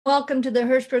Welcome to the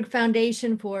Hirschberg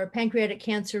Foundation for Pancreatic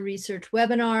Cancer Research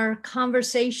webinar,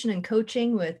 Conversation and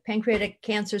Coaching with Pancreatic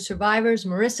Cancer Survivors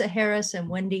Marisa Harris and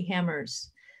Wendy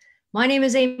Hammers. My name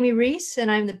is Amy Reese,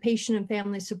 and I'm the Patient and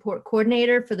Family Support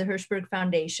Coordinator for the Hirschberg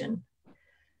Foundation.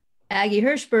 Aggie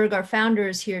Hirschberg, our founder,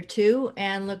 is here too,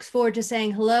 and looks forward to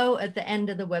saying hello at the end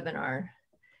of the webinar.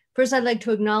 First, I'd like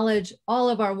to acknowledge all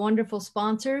of our wonderful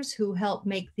sponsors who help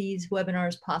make these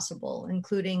webinars possible,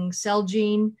 including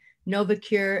Celgene,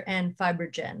 Novacure, and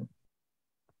FibroGen.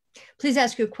 Please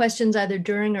ask your questions either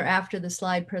during or after the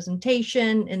slide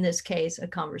presentation, in this case, a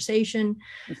conversation,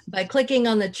 by clicking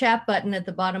on the chat button at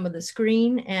the bottom of the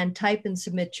screen and type and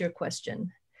submit your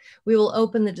question. We will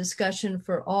open the discussion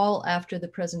for all after the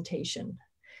presentation.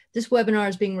 This webinar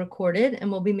is being recorded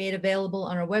and will be made available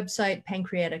on our website,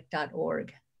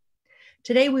 pancreatic.org.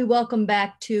 Today, we welcome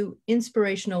back two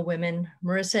inspirational women,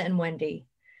 Marisa and Wendy.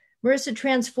 Marisa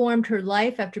transformed her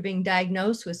life after being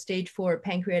diagnosed with stage 4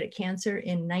 pancreatic cancer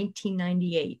in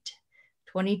 1998,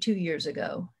 22 years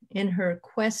ago. In her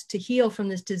quest to heal from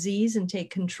this disease and take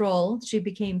control, she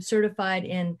became certified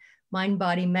in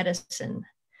mind-body medicine.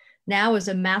 Now, as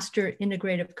a master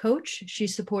integrative coach, she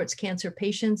supports cancer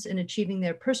patients in achieving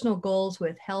their personal goals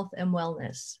with health and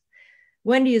wellness.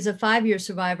 Wendy is a 5-year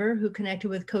survivor who connected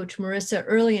with Coach Marisa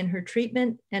early in her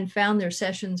treatment and found their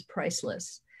sessions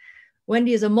priceless.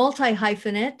 Wendy is a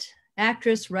multi-hyphenate,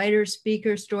 actress, writer,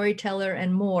 speaker, storyteller,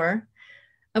 and more.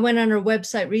 I went on her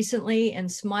website recently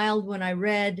and smiled when I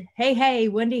read, hey,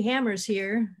 Wendy Hammers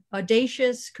here,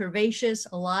 audacious, curvaceous,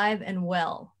 alive, and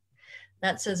well.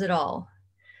 That says it all.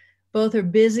 Both are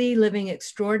busy, living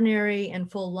extraordinary and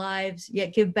full lives,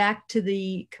 yet give back to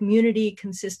the community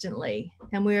consistently.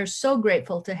 And we are so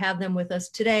grateful to have them with us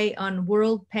today on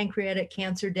World Pancreatic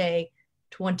Cancer Day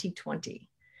 2020.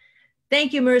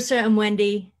 Thank you, Marisa and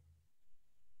Wendy.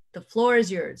 The floor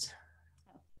is yours.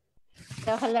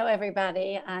 So hello,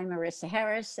 everybody. I'm Marisa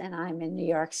Harris, and I'm in New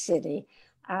York City.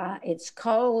 It's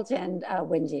cold and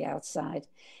windy outside.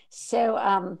 So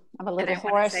I'm a little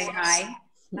hoarse. Say hi.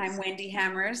 I'm Wendy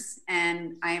Hammers,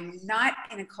 and I'm not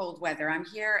in a cold weather. I'm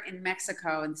here in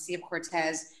Mexico in the Sea of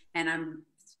Cortez, and I'm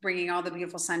bringing all the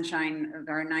beautiful sunshine of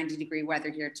our 90-degree weather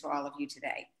here to all of you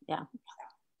today. Yeah.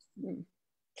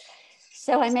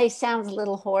 So I may sound a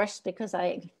little hoarse because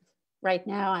right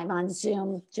now I'm on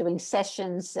Zoom doing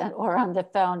sessions or on the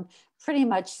phone pretty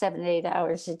much 7 to 8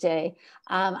 hours a day.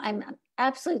 I'm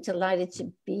absolutely delighted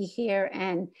to be here.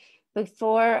 And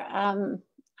before I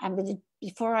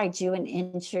do an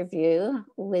interview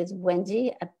with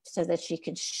Wendy so that she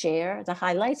could share the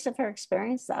highlights of her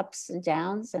experience, the ups and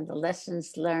downs and the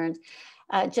lessons learned,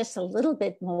 just a little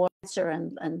bit more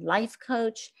and life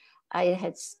coach. I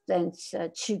had spent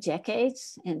 2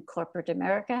 decades in corporate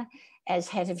America as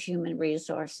head of human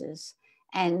resources.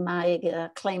 And my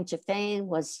claim to fame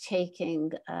was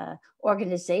taking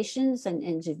organizations and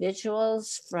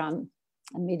individuals from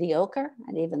a mediocre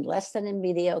and even less than a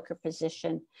mediocre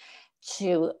position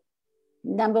to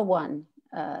number 1,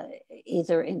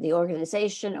 either in the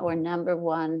organization or number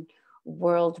 1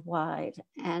 worldwide.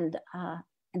 And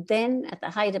then at the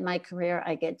height of my career,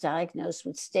 I get diagnosed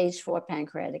with stage 4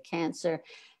 pancreatic cancer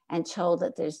and told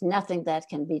that there's nothing that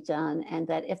can be done. And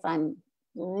that if I'm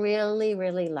really,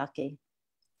 really lucky,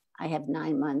 I have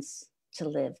 9 months to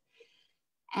live.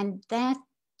 And that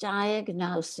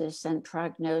diagnosis and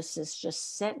prognosis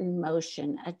just set in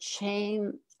motion a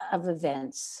chain of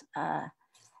events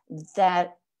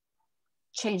that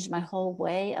changed my whole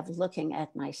way of looking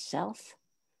at myself,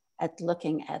 at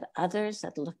looking at others,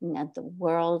 at looking at the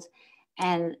world.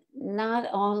 And not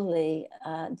only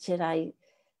did I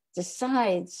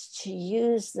decide to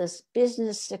use this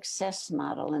business success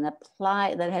model and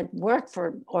apply that had worked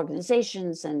for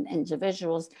organizations and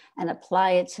individuals and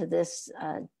apply it to this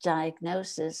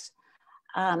diagnosis,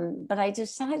 but I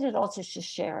decided also to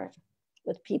share it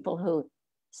with people who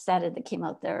sat in the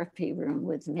chemotherapy room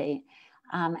with me.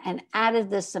 And out of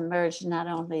this emerged not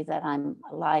only that I'm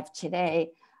alive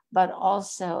today, but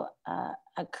also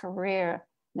a career,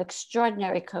 an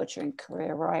extraordinary coaching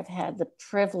career where I've had the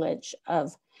privilege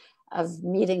of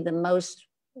meeting the most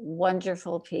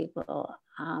wonderful people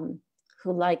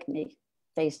who, like me,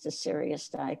 faced a serious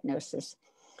diagnosis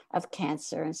of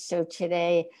cancer. And so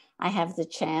today I have the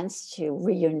chance to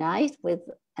reunite with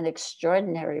an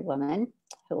extraordinary woman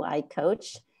who I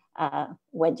coach,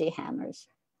 Wendy Hammers.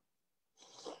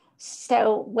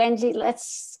 So Wendy,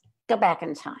 let's go back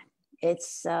in time.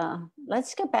 Let's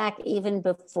go back even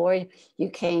before you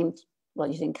came, well,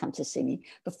 you didn't come to see me,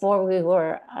 before we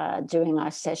were doing our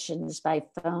sessions by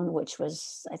phone, which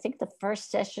was, I think the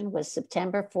first session was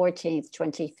September 14th,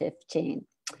 2015.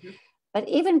 Mm-hmm. But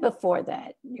even before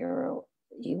that, you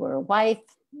were a wife,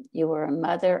 you were a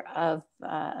mother of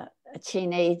a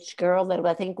teenage girl that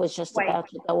I think was just about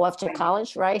to go off to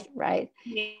college, right?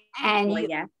 And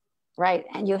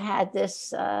you had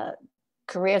this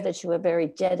career that you were very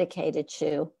dedicated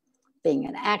to, being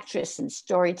an actress and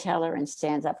storyteller and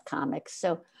stand-up comic.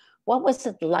 So what was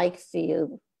it like for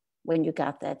you when you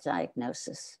got that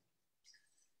diagnosis?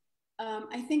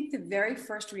 I think the very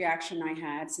first reaction I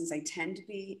had, since I tend to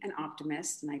be an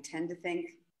optimist and I tend to think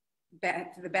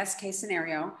the best case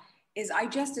scenario, is I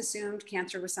just assumed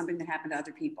cancer was something that happened to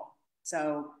other people.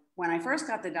 So when I first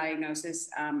got the diagnosis,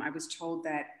 I was told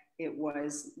that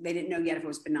they didn't know yet if it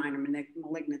was benign or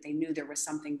malignant. They knew there was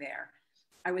something there.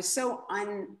 I was so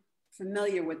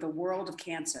unfamiliar with the world of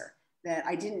cancer that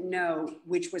I didn't know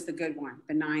which was the good one,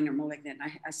 benign or malignant.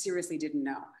 I seriously didn't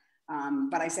know.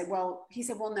 But I said, he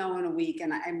said, we'll know in a week.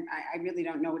 And I really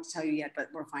don't know what to tell you yet, but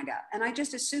we'll find out. And I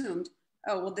just assumed,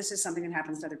 this is something that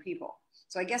happens to other people.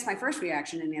 So I guess my first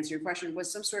reaction, in answer to your question,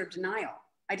 was some sort of denial.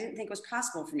 I didn't think it was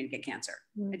possible for me to get cancer.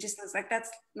 It just was like, that's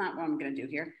not what I'm going to do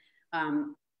here.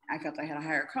 I felt I had a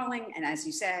higher calling. And as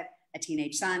you said, a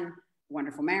teenage son,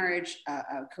 wonderful marriage,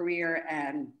 a career,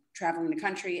 and traveling the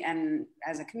country, and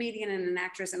as a comedian and an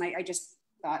actress. And I just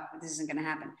thought, this isn't going to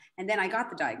happen. And then I got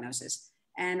the diagnosis.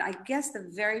 And I guess the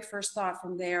very first thought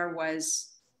from there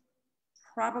was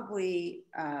probably,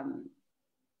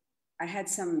 I had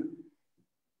some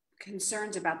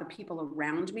concerns about the people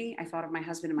around me. I thought of my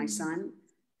husband and my son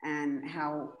and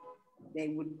how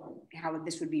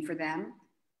this would be for them.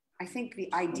 I think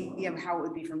the idea of how it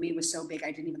would be for me was so big,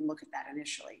 I didn't even look at that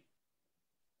initially.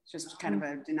 It's just kind of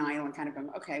a denial and kind of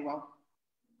okay, well,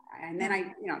 and then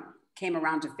I, came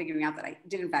around to figuring out that I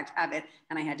did in fact have it,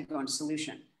 and I had to go into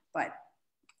solution, but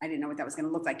I didn't know what that was going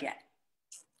to look like yet.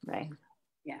 Right.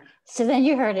 Yeah. So then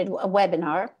you heard a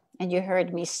webinar and you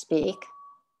heard me speak.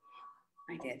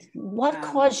 I did. What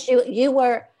caused you?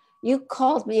 You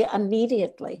called me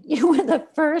immediately. You were the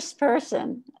first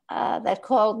person that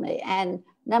called me, and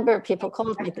a number of people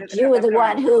called me, but you were the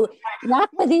one who, not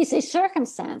with easy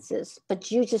circumstances, but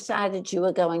you decided you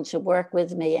were going to work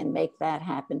with me and make that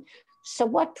happen. So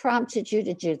what prompted you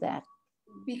to do that?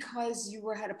 Because you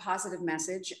had a positive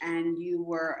message, and you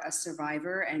were a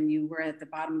survivor, and you were at the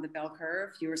bottom of the bell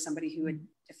curve. You were somebody who had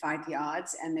defied the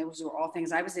odds, and those were all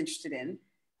things I was interested in.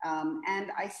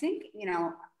 And I think,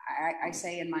 I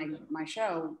say in my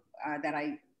show that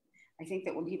I think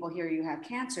that when people hear you have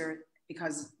cancer,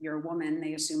 because you're a woman,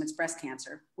 they assume it's breast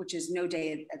cancer, which is no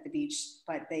day at the beach,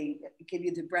 but they give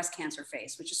you the breast cancer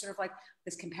face, which is sort of like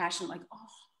this compassion, like, oh.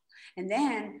 And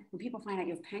then when people find out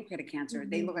you have pancreatic cancer,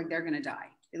 they look like they're going to die.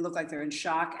 They look like they're in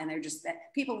shock, and they're just,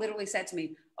 people literally said to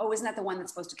me, oh, isn't that the one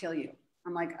that's supposed to kill you?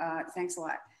 I'm like, thanks a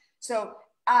lot. So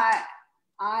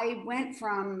I went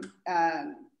from,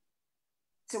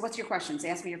 so what's your question? So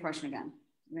ask me your question again.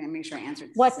 Let me make sure I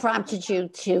answered. What prompted you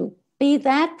to be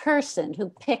that person who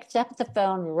picked up the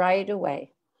phone right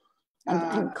away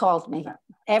and called me?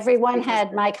 Everyone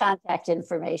had my contact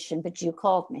information, but you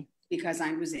called me. Because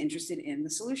I was interested in the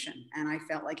solution. And I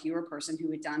felt like you were a person who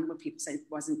had done what people said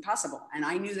wasn't possible. And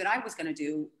I knew that I was going to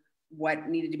do what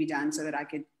needed to be done so that I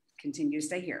could continue to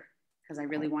stay here, because I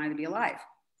really wanted to be alive.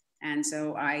 And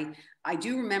so I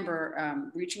do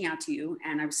remember reaching out to you,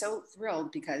 and I was so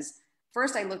thrilled because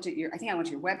first I looked at I think I went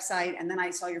to your website, and then I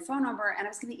saw your phone number, and I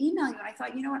was going to email you. And I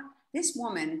thought, you know what? This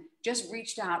woman just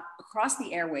reached out across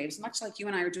the airwaves, much like you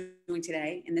and I are doing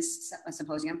today in this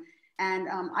symposium. And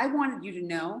I wanted you to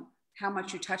know how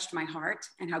much you touched my heart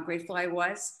and how grateful I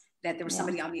was that there was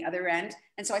somebody on the other end.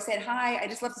 And so I said, hi, I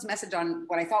just left this message on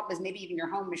what I thought was maybe even your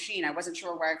home machine. I wasn't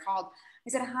sure where I called. I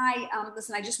said, hi,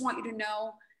 listen, I just want you to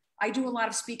know, I do a lot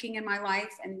of speaking in my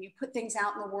life, and you put things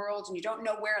out in the world and you don't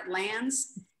know where it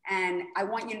lands. And I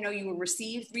want you to know you were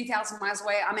received 3,000 miles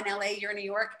away. I'm in LA, you're in New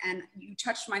York, and you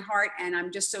touched my heart, and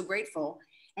I'm just so grateful.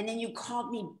 And then you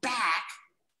called me back.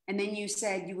 And then you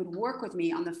said you would work with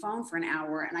me on the phone for an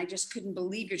hour. And I just couldn't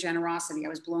believe your generosity. I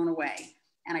was blown away.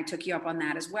 And I took you up on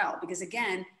that as well. Because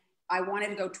again, I wanted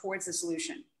to go towards the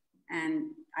solution.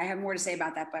 And I have more to say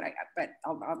about that,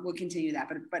 we'll continue that.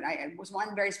 But I was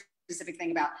one very specific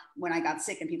thing about when I got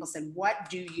sick and people said, what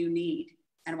do you need?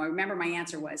 And I remember my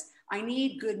answer was, I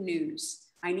need good news.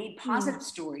 I need positive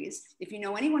stories. If you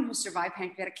know anyone who survived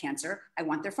pancreatic cancer, I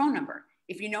want their phone number.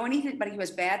 If you know anybody who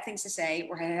has bad things to say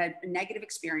or had a negative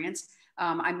experience,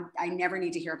 I never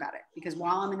need to hear about it, because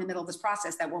while I'm in the middle of this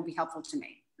process, that won't be helpful to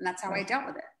me. And that's how I dealt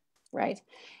with it. Right.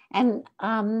 And,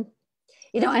 and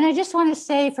I just want to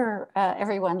say for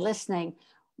everyone listening,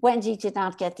 Wendy did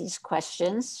not get these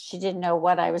questions. She didn't know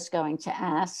what I was going to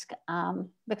ask,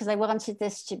 because I wanted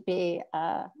this to be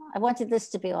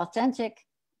authentic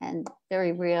and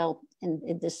very real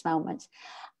in this moment.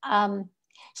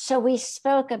 So we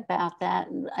spoke about that.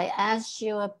 I asked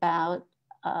you about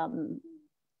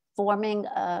forming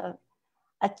a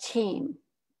team,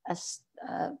 a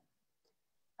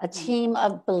team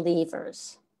of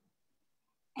believers.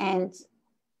 And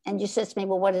you said to me,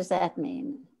 well, what does that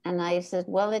mean? And I said,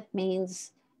 well, it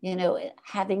means, you know,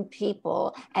 having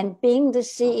people and being the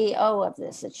CEO of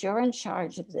this, that you're in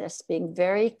charge of this, being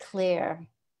very clear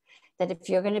that if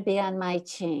you're going to be on my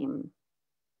team,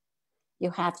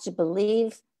 you have to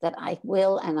believe that I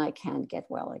will and I can get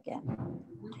well again.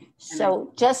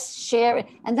 So just share it.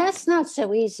 And that's not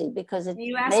so easy because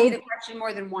you asked me the question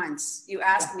more than once. You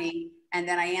asked me and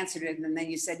then I answered it. And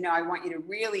then you said, no, I want you to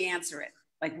really answer it.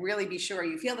 Like really be sure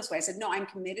you feel this way. I said, no, I'm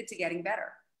committed to getting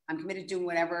better. I'm committed to doing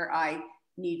whatever I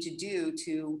need to do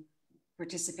to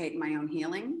participate in my own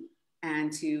healing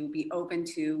and to be open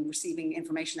to receiving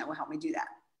information that will help me do that.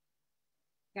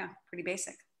 Yeah, pretty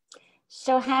basic.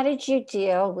 So how did you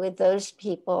deal with those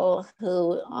people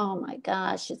who, oh my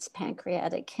gosh, it's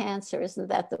pancreatic cancer. Isn't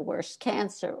that the worst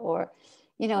cancer? Or,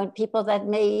 you know, and people that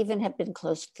may even have been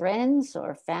close friends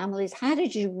or families. How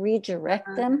did you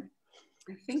redirect them?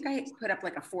 I think I put up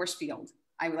like a force field.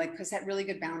 I set really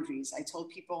good boundaries. I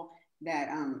told people that,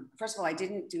 first of all, I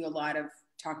didn't do a lot of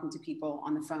talking to people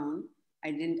on the phone. I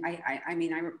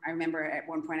remember at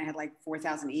one point I had like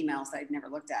 4,000 emails that I'd never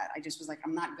looked at. I just was like,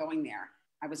 I'm not going there.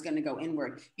 I was going to go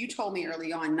inward. You told me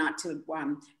early on not to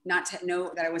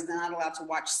know that I was not allowed to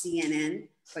watch CNN,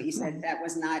 but you said that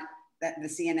was not that the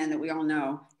CNN that we all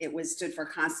know. It stood for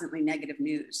constantly negative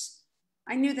news.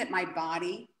 I knew that my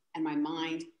body and my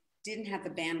mind didn't have the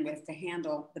bandwidth to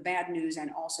handle the bad news and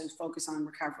also focus on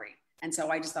recovery. And so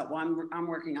I just thought, well, I'm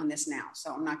working on this now,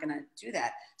 so I'm not going to do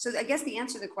that. So I guess the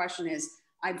answer to the question is,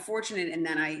 I'm fortunate in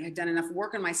that I had done enough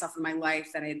work on myself in my life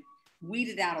that I had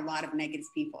weeded out a lot of negative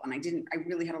people. And I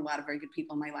really had a lot of very good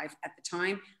people in my life at the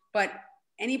time. But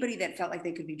anybody that felt like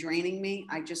they could be draining me,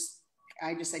 I just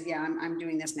said, yeah, I'm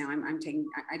doing this now.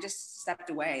 I just stepped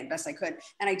away the best I could.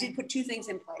 And I did put two things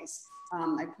in place.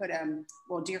 I put,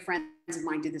 dear friends of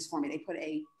mine did this for me. They put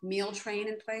a meal train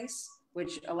in place,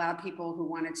 which allowed people who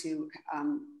wanted to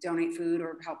donate food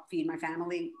or help feed my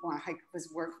family while I was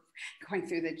going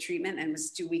through the treatment and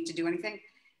was too weak to do anything.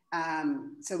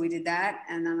 So we did that.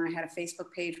 And then I had a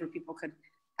Facebook page where people could,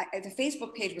 the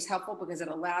Facebook page was helpful because it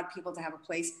allowed people to have a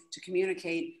place to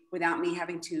communicate without me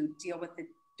having to deal with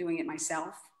doing it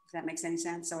myself. If that makes any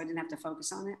sense. So I didn't have to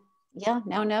focus on it. Yeah,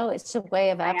 no, it's a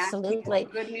way of absolutely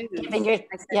giving your,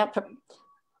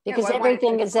 because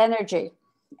everything is energy.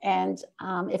 And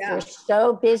if we're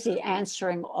so busy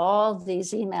answering all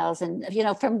these emails and, you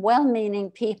know, from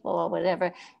well-meaning people or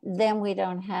whatever, then we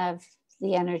don't have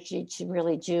the energy to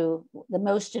really do the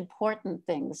most important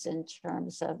things in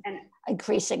terms of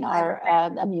increasing our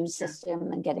immune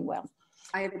system and getting well.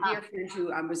 I have a dear friend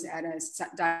who was at a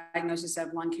diagnosis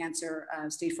of lung cancer,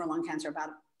 stage 4 lung cancer about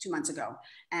 2 months ago.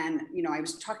 And, you know, I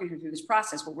was talking to her through this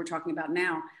process, what we're talking about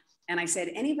now. And I said,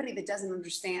 anybody that doesn't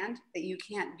understand that you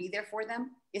can't be there for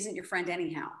them isn't your friend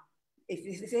anyhow.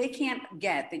 If they can't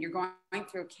get that you're going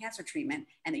through a cancer treatment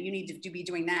and that you need to be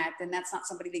doing that, then that's not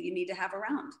somebody that you need to have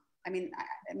around. I mean,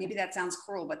 maybe that sounds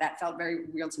cruel, but that felt very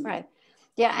real to me. Right.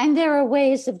 Yeah. And there are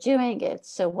ways of doing it.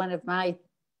 So one of my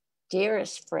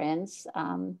dearest friends,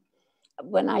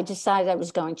 when I decided I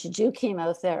was going to do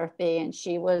chemotherapy, and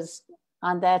she was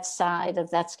on that side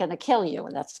of that's going to kill you,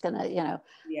 and that's going to, you know,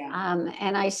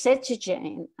 and I said to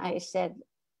Jane, I said,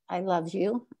 I love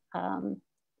you.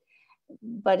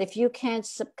 But if you can't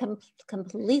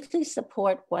completely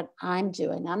support what I'm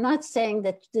doing, I'm not saying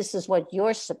that this is what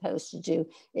you're supposed to do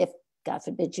if, God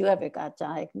forbid, you ever got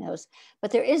diagnosed,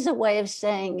 but there is a way of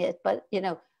saying it. But, you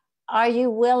know, are you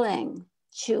willing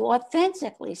to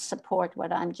authentically support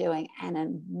what I'm doing? And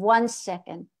in 1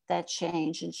 second, that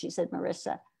changed. And she said,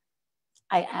 Marisa,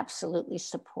 I absolutely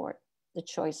support the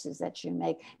choices that you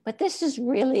make. But this is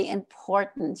really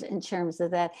important in terms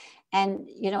of that. And,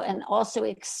 you know, and also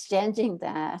extending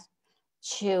that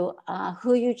to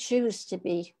who you choose to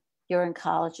be your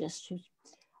oncologist.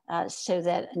 So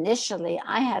that initially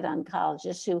I had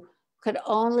oncologists who could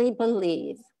only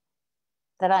believe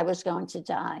that I was going to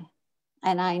die.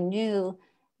 And I knew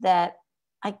that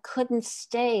I couldn't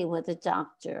stay with a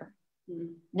doctor,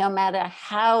 no matter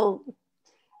how,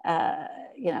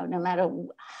 you know, no matter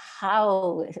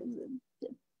how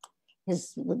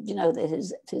his, you know, that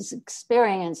his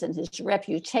experience and his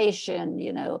reputation,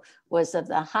 you know, was of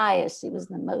the highest. He was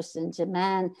the most in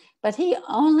demand, but he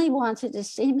only wanted to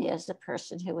see me as a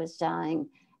person who was dying.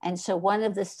 And so one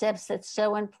of the steps that's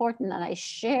so important, and I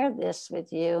share this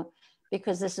with you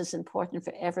because this is important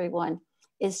for everyone,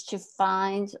 is to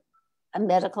find a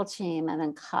medical team, an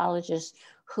oncologist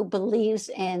who believes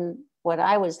in what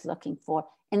I was looking for,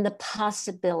 in the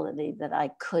possibility that I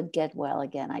could get well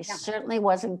again. I certainly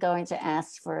wasn't going to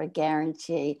ask for a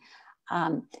guarantee,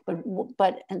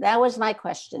 but and that was my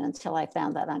question until I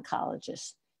found that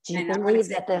oncologist. Do you believe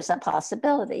that there's a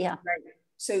possibility? Yeah. Right.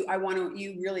 So I want to,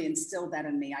 you really instilled that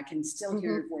in me. I can still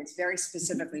hear your voice very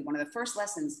specifically. One of the first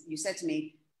lessons you said to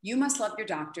me, you must love your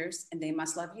doctors and they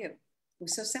must love you. It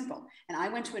was so simple. And I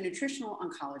went to a nutritional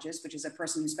oncologist, which is a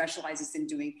person who specializes in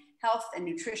doing health and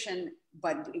nutrition,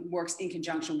 but it works in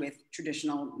conjunction with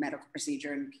traditional medical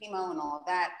procedure and chemo and all of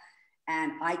that.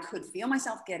 And I could feel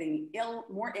myself getting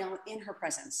more ill in her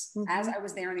presence. As I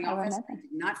was there in the office, I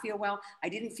did not feel well. I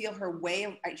didn't feel her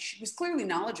way. She was clearly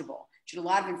knowledgeable. She had a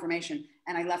lot of information.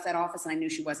 And I left that office and I knew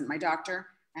she wasn't my doctor.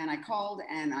 And I called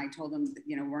and I told them that,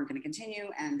 you know, we weren't going to continue.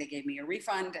 And they gave me a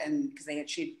refund, and because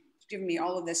she'd given me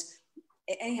all of this.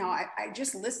 Anyhow, I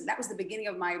just listened. That was the beginning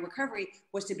of my recovery,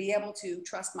 was to be able to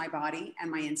trust my body and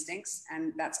my instincts.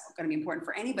 And that's going to be important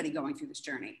for anybody going through this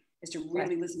journey, is to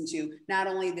really listen to not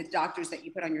only the doctors that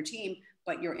you put on your team,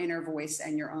 but your inner voice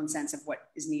and your own sense of what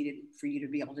is needed for you to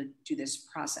be able to do this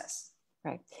process.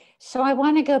 Right. So I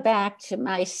want to go back to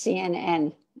my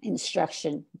CNN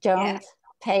instruction. Don't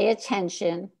pay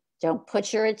attention. Don't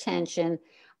put your attention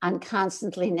on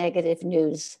constantly negative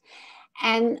news.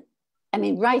 And I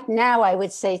mean, right now, I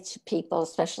would say to people,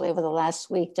 especially over the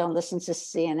last week, don't listen to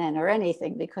CNN or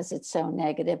anything because it's so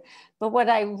negative. But what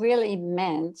I really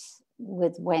meant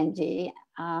with Wendy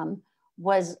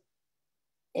was,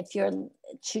 if you're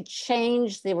to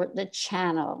change the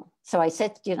channel. So I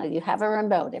said, you know, you have a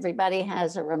remote. Everybody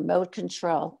has a remote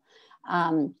control.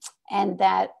 And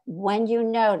that when you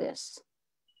notice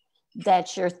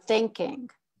that your thinking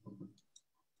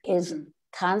is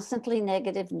constantly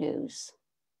negative news,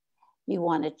 you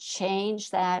want to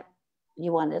change that.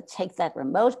 You want to take that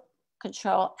remote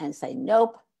control and say,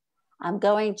 nope, I'm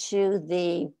going to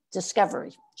the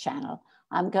Discovery Channel.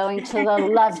 I'm going to the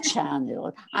Love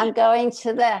Channel. I'm going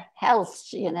to the Health,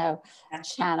 you know,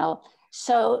 channel.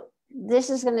 So this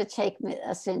is going to take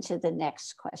us into the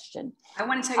next question. I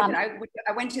want to tell you that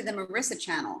I went to the Marisa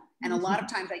channel, and a lot of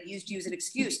times I used you as an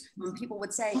excuse when people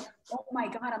would say, oh my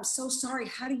God, I'm so sorry.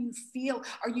 How do you feel?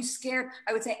 Are you scared?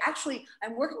 I would say, actually,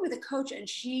 I'm working with a coach and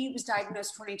she was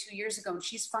diagnosed 22 years ago and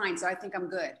she's fine. So I think I'm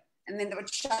good. And then that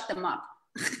would shut them up.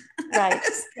 Right.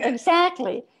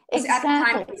 Exactly. At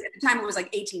the time, it was like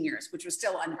 18 years, which was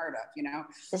still unheard of, you know?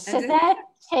 So that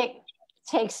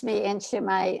takes me into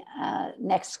my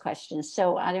next question.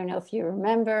 So I don't know if you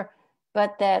remember,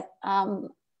 but that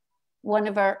one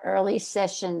of our early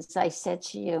sessions, I said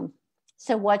to you,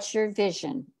 so what's your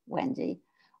vision, Wendy?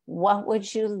 What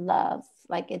would you love?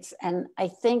 And I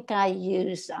think I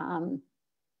used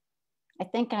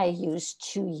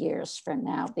 2 years from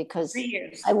now, because 3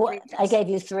 years. I gave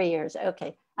you 3 years.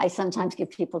 Okay. I sometimes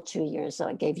give people 2 years, so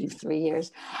I gave you 3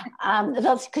 years.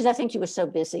 Because I think you were so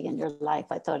busy in your life,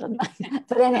 I thought of that.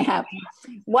 But anyhow,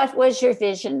 what was your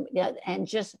vision? Yeah, and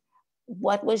just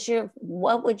what would you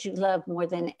love more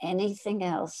than anything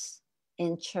else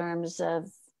in terms of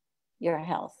your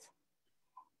health?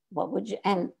 What would you,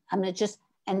 and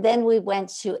and then we went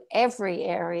to every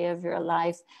area of your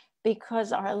life,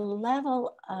 because our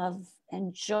level of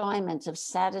enjoyment, of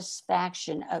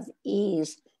satisfaction, of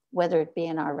ease, whether it be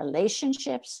in our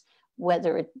relationships,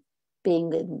 whether it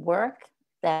being in work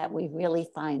that we really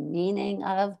find meaning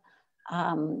of,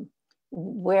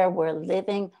 where we're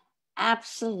living,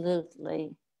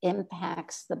 absolutely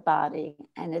impacts the body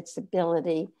and its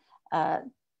ability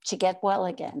to get well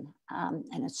again.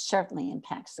 And it certainly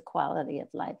impacts the quality of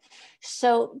life.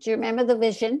 So do you remember the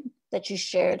vision that you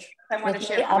shared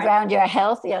around your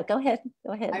health? Yeah, go ahead.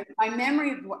 My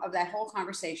memory of that whole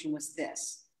conversation was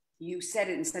this. You said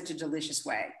it in such a delicious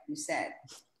way. You said,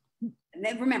 and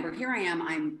then remember, here I am,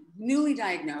 I'm newly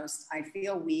diagnosed. I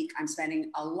feel weak. I'm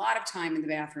spending a lot of time in the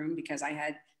bathroom because I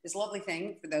had this lovely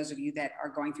thing. For those of you that are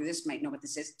going through this might know what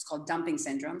this is. It's called dumping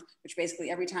syndrome, which basically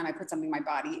every time I put something in my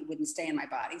body, it wouldn't stay in my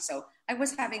body. So I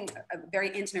was having a very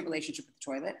intimate relationship with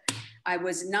the toilet. I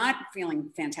was not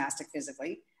feeling fantastic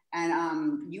physically.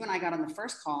 And you and I got on the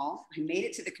first call. I made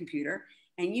it to the computer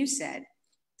and you said,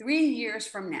 3 years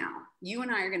from now, you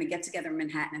and I are going to get together in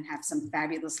Manhattan and have some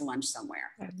fabulous lunch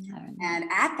somewhere. And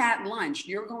at that lunch,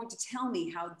 you're going to tell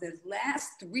me how the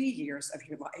last 3 years of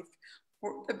your life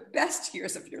were the best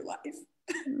years of your life.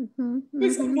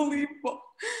 It's unbelievable.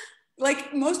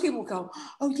 Like most people go,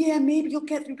 oh yeah, maybe you'll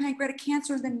get through pancreatic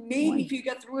cancer. And then maybe if you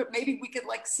get through it, maybe we could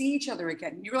like see each other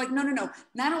again. You're like, no, no, no.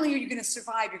 Not only are you going to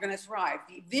survive, you're going to thrive.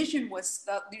 The vision was,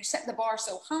 you set the bar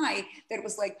so high that it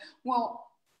was like, well,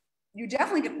 you're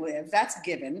definitely going to live. That's a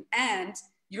given. And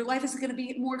your life is going to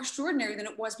be more extraordinary than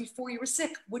it was before you were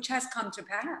sick, which has come to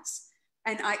pass.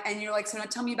 And you're like, so now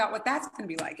tell me about what that's going to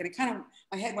be like. And it kind of,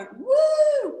 my head went,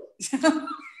 woo.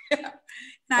 Yeah.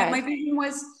 My vision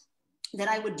was that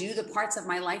I would do the parts of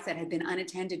my life that had been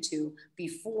unattended to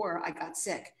before I got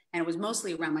sick. And it was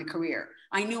mostly around my career.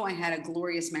 I knew I had a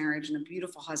glorious marriage and a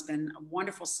beautiful husband, a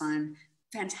wonderful son,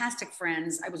 fantastic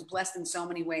friends. I was blessed in so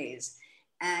many ways.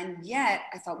 And yet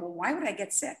I thought, well, why would I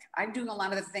get sick? I'm doing a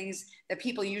lot of the things that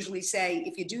people usually say,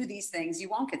 if you do these things, you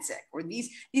won't get sick. Or these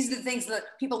are the things that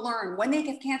people learn. When they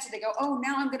get cancer, they go, oh,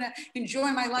 now I'm going to enjoy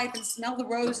my life and smell the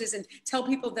roses and tell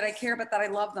people that I care about, that I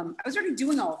love them. I was already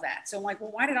doing all of that. So I'm like,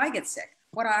 well, why did I get sick?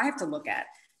 What do I have to look at?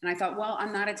 And I thought, well,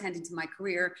 I'm not attending to my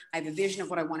career. I have a vision of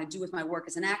what I want to do with my work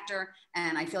as an actor.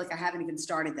 And I feel like I haven't even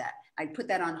started that. I put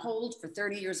that on hold for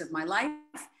 30 years of my life.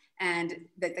 And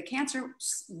that the cancer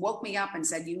woke me up and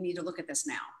said, you need to look at this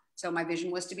now. So my vision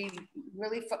was to be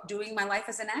really doing my life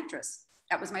as an actress.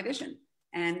 That was my vision.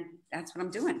 And that's what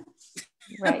I'm doing.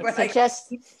 Right. But So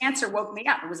cancer woke me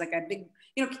up. It was like a big,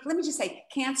 let me just say,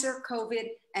 cancer, COVID,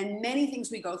 and many things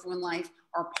we go through in life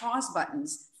are pause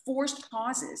buttons, forced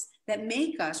pauses that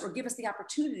make us or give us the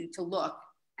opportunity to look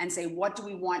and say, what do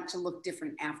we want to look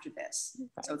different after this?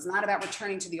 Right. So it's not about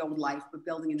returning to the old life, but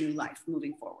building a new life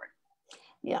moving forward.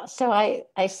 Yeah, so I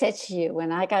said to you,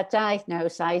 when I got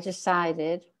diagnosed, I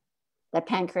decided that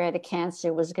pancreatic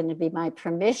cancer was going to be my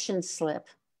permission slip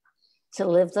to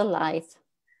live the life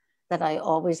that I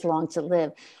always longed to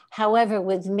live. However,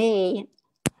 with me,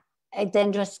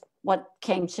 then just what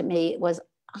came to me was,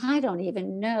 I don't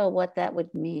even know what that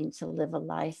would mean to live a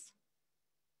life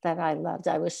that I loved.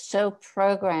 I was so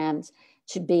programmed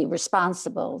to be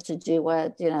responsible, to do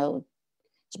what, to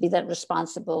be that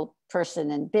responsible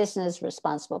person in business,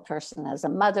 responsible person as a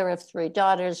mother of 3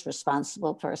 daughters,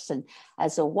 responsible person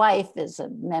as a wife, as a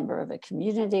member of a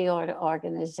community or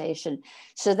organization.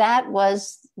 So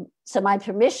my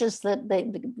permission slip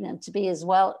to be as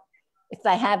well. If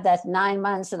I have that 9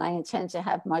 months and I intend to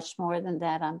have much more than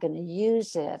that, I'm going to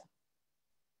use it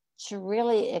to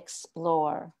really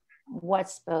explore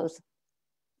what's both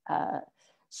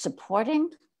supporting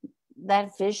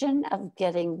that vision of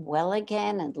getting well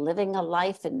again and living a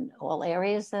life in all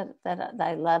areas that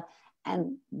I love,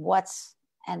 and what's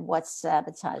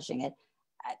sabotaging it.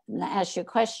 I'm going to ask you a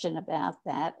question about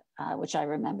that, which I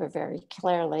remember very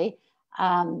clearly,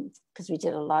 because we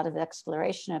did a lot of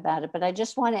exploration about it. But I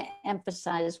just want to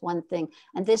emphasize one thing,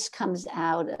 and this comes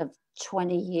out of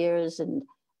 20 years in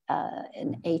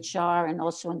HR and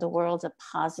also in the world of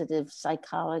positive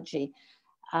psychology.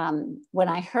 When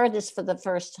I heard this for the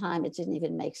first time, it didn't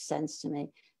even make sense to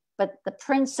me. But the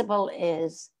principle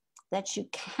is that you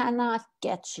cannot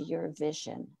get to your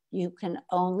vision. You can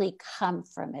only come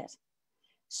from it.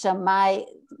 So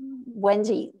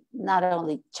Wendy not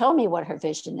only told me what her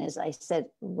vision is, I said,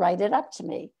 write it up to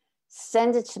me,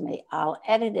 send it to me, I'll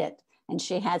edit it. And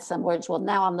she had some words, well,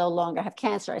 now I'll no longer have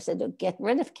cancer. I said, no, get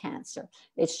rid of cancer.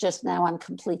 It's just now I'm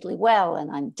completely well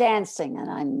and I'm dancing and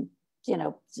I'm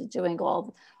doing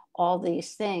all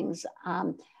these things.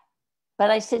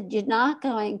 But I said, you're not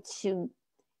going to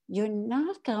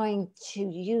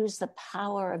use the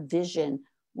power of vision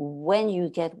when you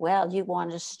get well. You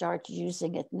want to start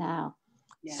using it now.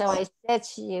 Yes. So I said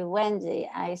to you, Wendy,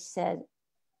 I said,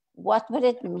 what would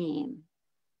it mean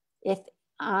if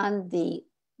on the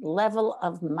level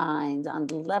of mind, on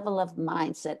the level of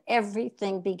mindset,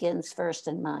 everything begins first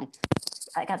in mind.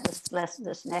 I got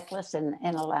this necklace in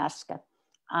Alaska.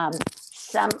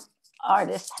 Some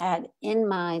artists had in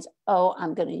mind, oh,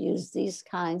 I'm going to use these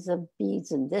kinds of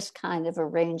beads and this kind of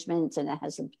arrangement, and it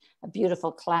has a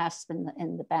beautiful clasp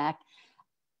in the back.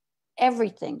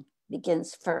 Everything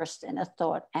begins first in a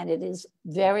thought, and it is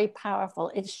very powerful.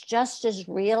 It's just as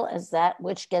real as that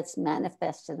which gets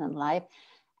manifested in life.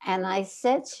 And I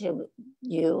said to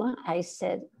you, I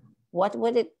said,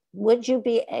 would you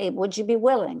be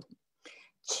willing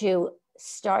to,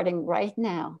 starting right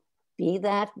now, be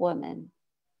that woman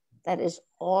that is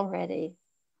already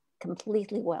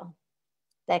completely well,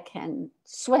 that can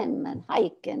swim and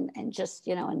hike and just,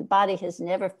 and the body has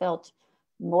never felt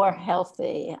more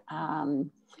healthy.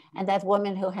 And that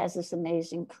woman who has this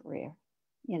amazing career,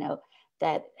 you know,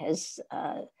 that has,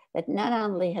 that not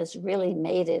only has really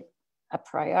made it a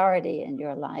priority in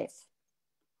your life,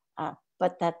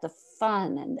 but that the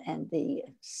fun and the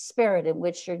spirit in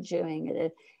which you're doing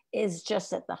it is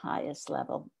just at the highest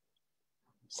level.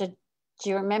 So do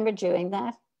you remember doing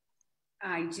that?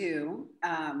 I do.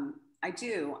 I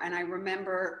do. And I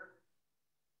remember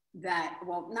that,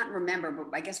 well, not remember,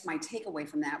 but I guess my takeaway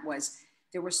from that was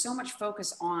there was so much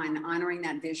focus on honoring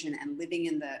that vision and living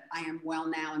in the I am well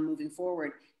now and moving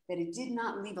forward that it did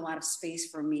not leave a lot of space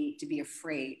for me to be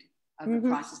afraid of the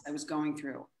process I was going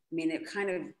through. I mean, it kind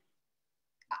of,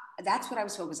 that's what I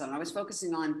was focused on. I was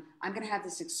focusing on, I'm going to have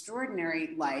this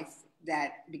extraordinary life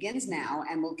that begins now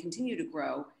and will continue to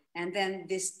grow. And then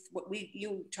this,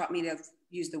 you taught me to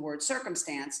use the word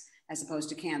circumstance as opposed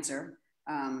to cancer.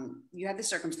 You have the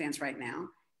circumstance right now,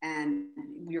 and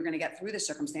you're going to get through the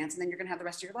circumstance, and then you're going to have the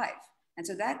rest of your life. And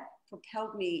so that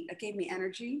propelled me, it gave me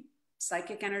energy,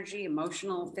 psychic energy,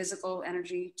 emotional, physical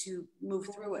energy to move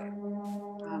through it.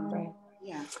 Right.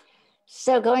 Yeah.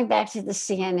 So going back to the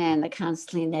CNN, the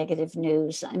constantly negative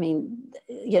news, I mean,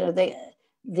 you know,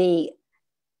 the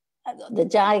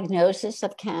diagnosis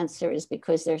of cancer is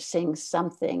because they're seeing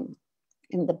something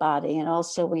in the body. And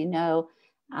also we know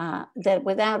that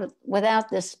without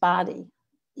this body,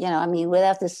 you know, I mean,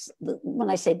 without this, when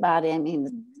I say body, I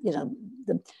mean, you know,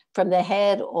 from the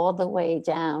head all the way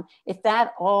down, if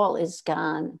that all is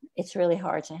gone, it's really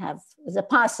hard to have, is it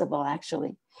possible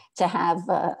actually, to have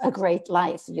a great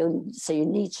life. So you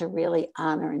need to really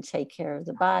honor and take care of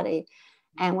the body.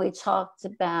 And we talked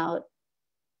about,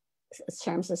 in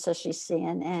terms of especially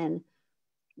CNN,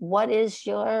 what is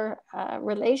your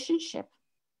relationship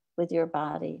with your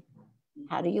body?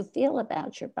 How do you feel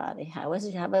about your body? How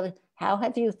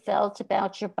have you felt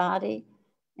about your body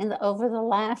over the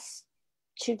last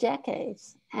 2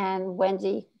 decades? And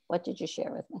Wendy, what did you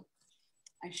share with me?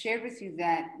 I shared with you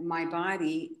that my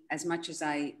body, as much as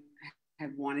I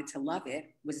have wanted to love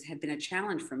it, had been a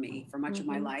challenge for me for much of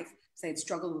my life. So I had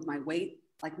struggled with my weight,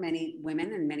 like many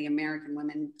women and many American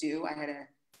women do. I had a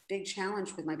big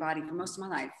challenge with my body for most of my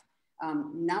life.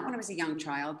 Not when I was a young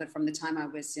child, but from the time I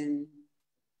was in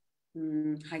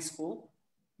high school.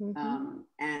 And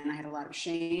I had a lot of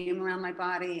shame around my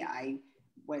body. I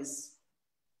was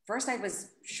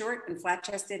short and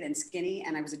flat-chested and skinny,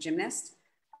 and I was a gymnast.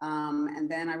 And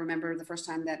then I remember the first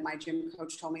time that my gym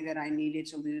coach told me that I needed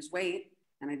to lose weight,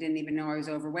 and I didn't even know I was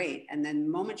overweight. And then the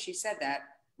moment she said that,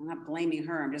 I'm not blaming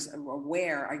her, I'm just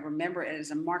aware. I remember it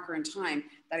as a marker in time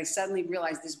that I suddenly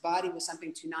realized this body was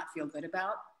something to not feel good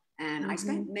about. And I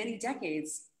spent many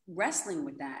decades wrestling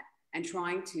with that and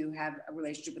trying to have a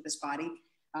relationship with this body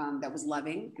that was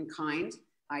loving and kind.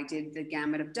 I did the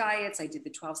gamut of diets. I did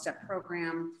the 12-step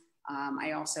program.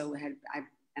 I also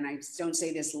and I don't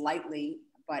say this lightly,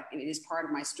 but it is part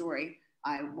of my story.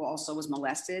 I also was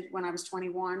molested when I was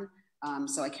 21.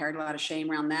 So I carried a lot of shame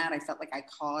around that. I felt like I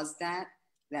caused that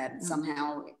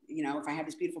somehow, you know, if I had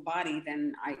this beautiful body,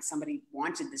 then somebody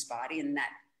wanted this body, and that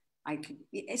I could.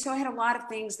 So I had a lot of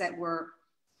things that were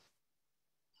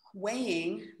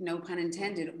weighing, no pun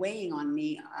intended, weighing on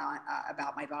me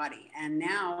about my body. And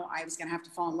now I was going to have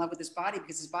to fall in love with this body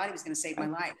because this body was going to save my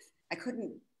life. I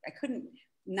couldn't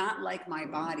not like my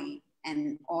body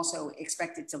and also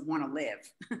expect it to want to live.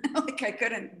 Like I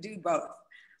couldn't do both,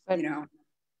 you know?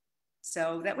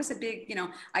 So that was a big, you know,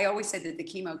 I always said that the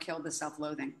chemo killed the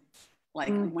self-loathing.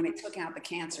 Like when it took out the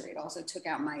cancer, it also took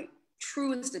out my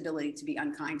truest ability to be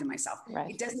unkind to myself. Right.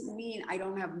 It doesn't mean I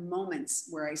don't have moments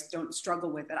where I don't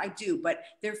struggle with it. I do, but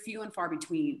they're few and far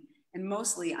between. And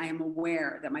mostly I am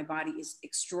aware that my body is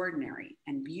extraordinary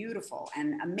and beautiful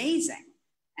and amazing.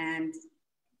 And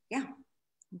yeah.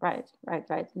 Right.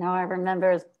 Now I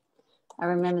remember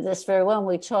this very well.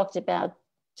 We talked about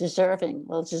deserving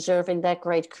that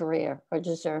great career or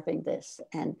deserving this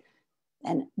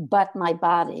but my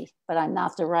body, but I'm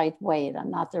not the right weight.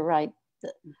 I'm not the right.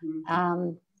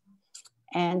 I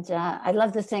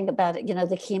love the thing about it, you know,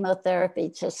 the chemotherapy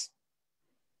just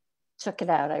took it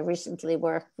out. I recently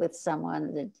worked with someone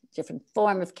with a different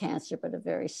form of cancer, but a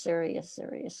very serious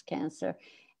cancer.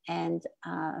 And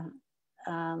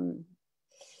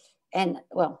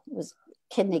well, it was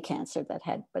kidney cancer it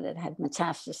had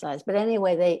metastasized. But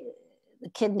anyway, the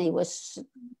kidney was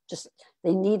just,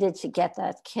 they needed to get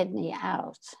that kidney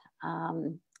out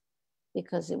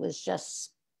because it was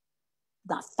just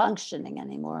not functioning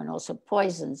anymore. And also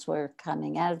poisons were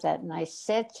coming out of that. And I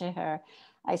said to her,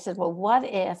 I said, well, what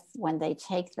if when they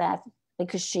take that,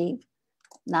 because she,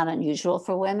 not unusual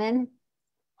for women,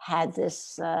 had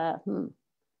this,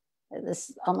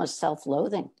 this almost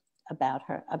self-loathing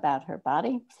about her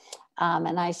body.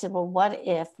 And I said, well, what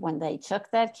if when they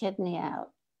took that kidney out,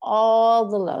 all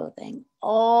the loathing,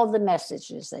 all the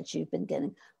messages that you've been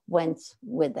getting went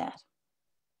with that?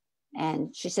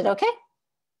 And she said, okay,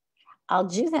 I'll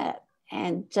do that.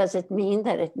 And does it mean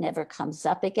that it never comes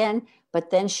up again?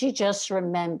 But then she just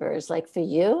remembers, like for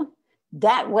you,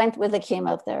 that went with the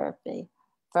chemotherapy.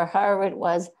 For her, it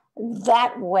was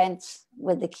that went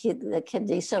with the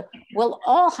kidney. So we'll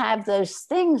all have those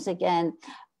things again.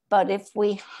 But if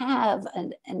we have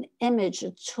an image,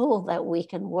 a tool that we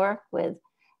can work with,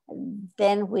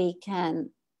 then we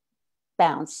can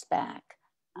bounce back.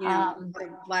 Yeah,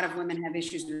 a lot of women have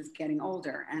issues with getting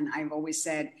older. And I've always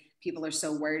said, people are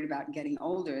so worried about getting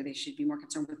older, they should be more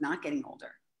concerned with not getting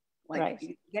older.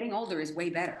 Like getting older is way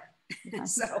better.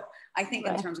 So I think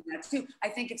in terms of that too, I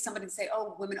think if somebody say,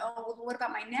 oh, women, oh, well, what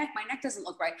about my neck? My neck doesn't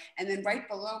look right. And then right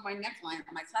below my neckline,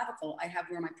 my clavicle, I have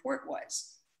where my port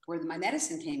was, where my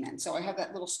medicine came in. So I have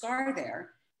that little scar there,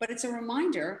 but it's a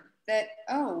reminder that,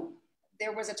 oh,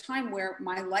 there was a time where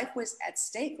my life was at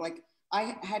stake. Like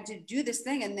I had to do this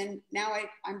thing and then now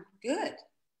I'm good.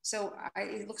 So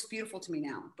it looks beautiful to me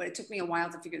now, but it took me a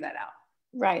while to figure that out.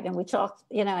 Right. And we talked,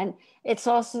 and it's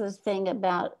also the thing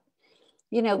about,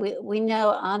 we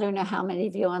know, I don't know how many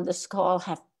of you on this call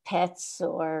have pets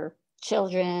or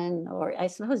children, or I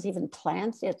suppose even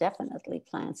plants. Yeah, definitely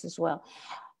plants as well.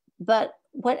 But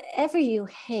whatever you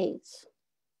hate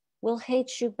will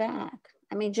hate you back.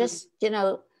 I mean, just,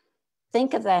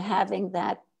 think of that, having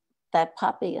that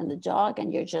puppy and the dog,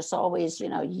 and you're just always,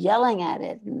 yelling at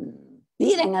it and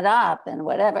beating it up and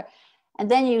whatever. And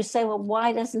then you say, well,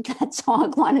 why doesn't that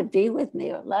dog want to be with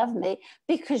me or love me?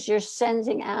 Because you're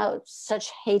sending out such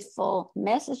hateful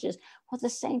messages. Well, the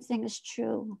same thing is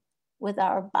true with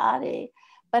our body,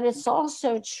 but it's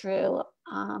also true,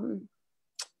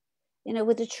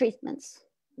 with the treatments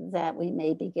that we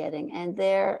may be getting. And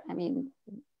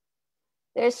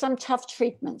there's some tough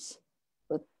treatments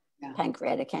with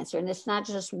pancreatic cancer. And it's not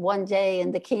just one day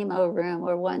in the chemo room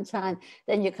or one time,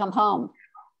 then you come home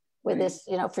with this,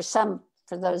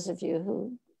 for those of you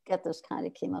who get this kind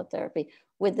of chemotherapy,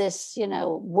 with this,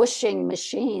 whooshing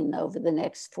machine over the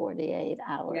next 48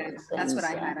 hours. Yeah, that's what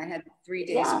I had. I had 3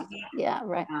 days. Yeah,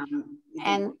 right.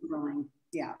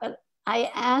 Yeah. But I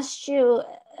asked you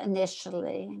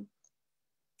initially,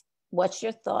 what's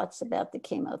your thoughts about the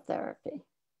chemotherapy?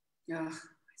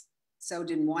 So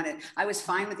didn't want it. I was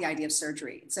fine with the idea of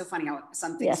surgery. It's so funny how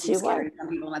some things seem scary to some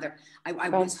people. I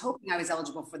was hoping I was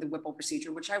eligible for the Whipple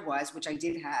procedure, which I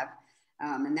did have.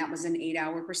 And that was an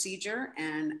 8-hour procedure.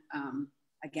 And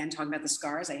again, talking about the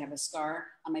scars, I have a scar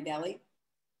on my belly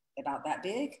about that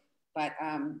big. But,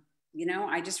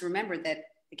 I just remembered that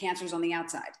the cancer is on the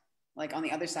outside, like on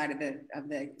the other side of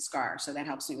the scar. So that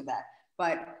helps me with that.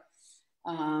 But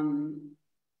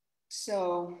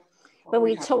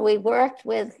we worked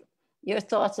with your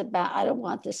thoughts about, I don't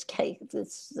want this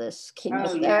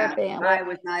chemotherapy. I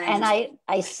was not and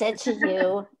I said to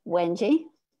you, Wendy,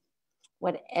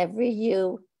 whatever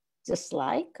you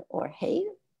dislike or hate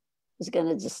is going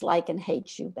to dislike and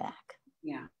hate you back.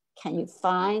 Yeah. Can you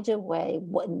find a way?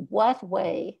 What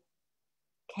way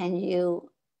can you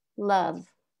love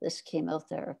this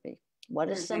chemotherapy? What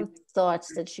are some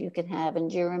thoughts that you can have?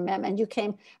 And do you remember? And you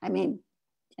came,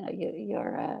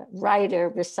 you're a writer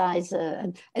besides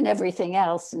and everything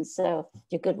else, and so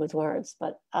you're good with words.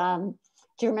 But do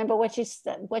you remember what you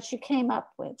came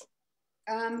up with?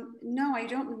 No, I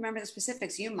don't remember the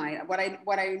specifics. You might.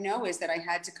 What I know is that I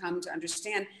had to come to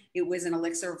understand it was an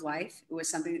elixir of life. It was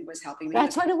something that was helping me.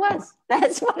 That's what it was.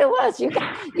 That's what it was. You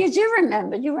do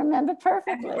remember. You remember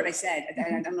perfectly. That's what I said.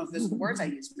 I don't know if those are the words I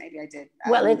used. Maybe I did.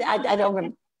 Well,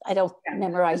 I don't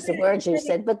memorize the words you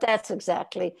said, but that's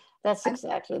exactly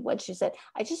what you said.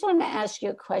 I just want to ask you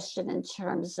a question in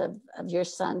terms of your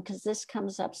son, because this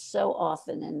comes up so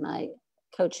often in my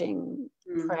coaching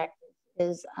practice,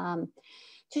 is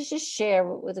to just share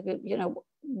with a group,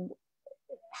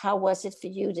 how was it for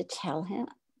you to tell him?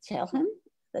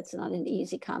 That's not an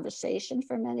easy conversation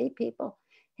for many people,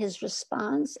 his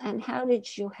response, and how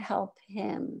did you help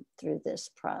him through this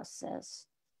process?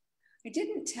 I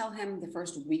didn't tell him the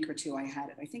first week or two I had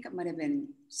it. I think it might have been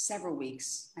several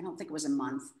weeks. I don't think it was a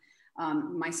month.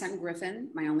 My son Griffin,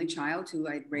 my only child, who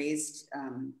I'd raised,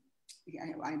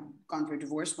 I'd gone through a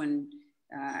divorce when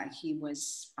he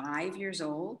was 5 years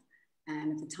old.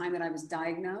 And at the time that I was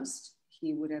diagnosed,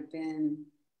 he would have been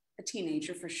a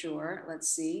teenager for sure. Let's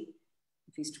see,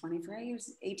 if he's 25, he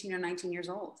was 18 or 19 years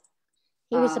old.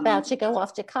 He was about to go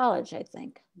off to college, I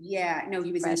think. Yeah, no,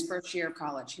 he was in his first year of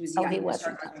college. He was young. He was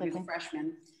a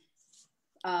freshman.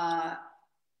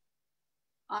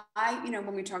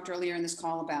 when we talked earlier in this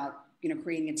call about,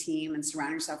 creating a team and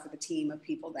surrounding yourself with a team of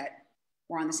people that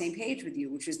were on the same page with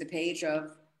you, which is the page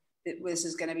of this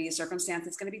is going to be a circumstance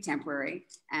that's going to be temporary,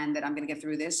 and that I'm going to get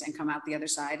through this and come out the other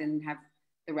side and have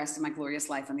the rest of my glorious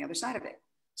life on the other side of it.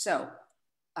 So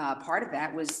part of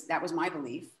that was my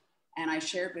belief, and I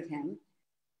shared with him.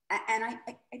 And I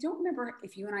don't remember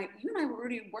if you and I were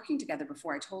already working together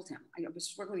before I told him. I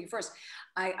was working with you first.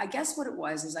 I guess what it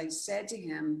was is I said to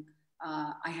him,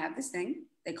 I have this thing.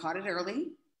 They caught it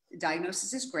early. The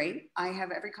diagnosis is great. I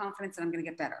have every confidence that I'm going to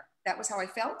get better. That was how I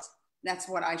felt. That's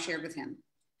what I shared with him.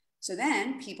 So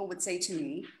then people would say to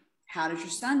me, how does your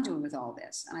son doing with all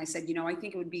this? And I said, I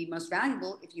think it would be most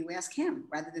valuable if you ask him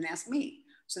rather than ask me.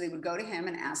 So they would go to him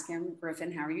and ask him,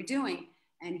 Griffin, how are you doing?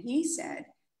 And he said,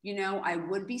 I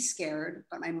would be scared,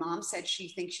 but my mom said she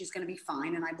thinks she's going to be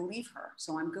fine, and I believe her,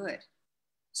 so I'm good.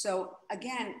 So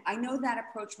again, I know that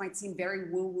approach might seem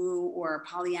very woo-woo or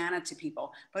Pollyanna to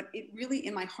people, but it really,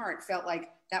 in my heart, felt like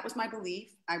that was my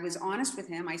belief. I was honest with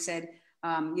him. I said,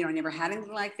 I never had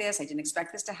anything like this. I didn't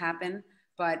expect this to happen,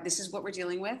 but this is what we're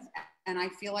dealing with. And I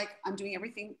feel like I'm doing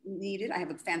everything needed. I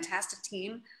have a fantastic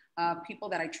team of people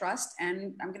that I trust,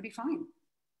 and I'm going to be fine.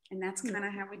 And that's kind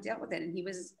of how we dealt with it. And he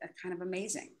was kind of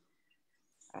amazing.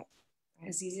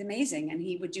 Because he's amazing, and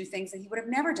he would do things that he would have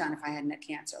never done if I hadn't had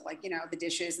cancer, like, the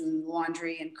dishes and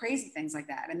laundry and crazy things like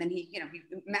that. And then he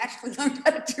magically learned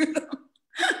how to do them.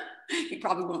 He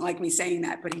probably won't like me saying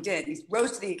that, but he did. He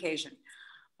rose to the occasion.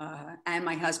 And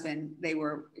my husband, they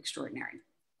were extraordinary,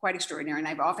 quite extraordinary. And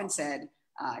I've often said,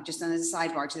 just as a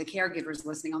sidebar to the caregivers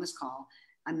listening on this call,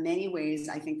 in many ways,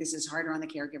 I think this is harder on the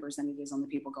caregivers than it is on the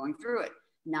people going through it.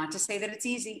 Not to say that it's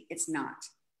easy, it's not.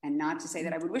 And not to say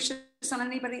that I would wish this on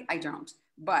anybody, I don't.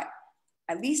 But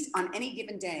at least on any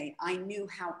given day, I knew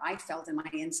how I felt in my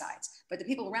insides. But the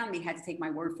people around me had to take my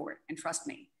word for it and trust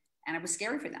me. And it was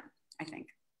scary for them, I think.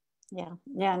 Yeah,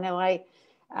 no,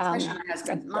 Especially my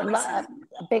husband.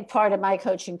 A big part of my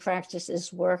coaching practice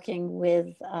is working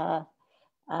with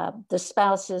the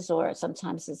spouses, or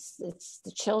sometimes it's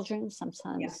the children,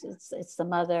 sometimes it's the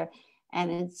mother. And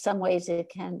in some ways it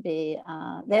can be,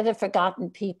 they're the forgotten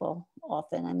people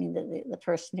often. I mean, the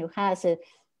person who has it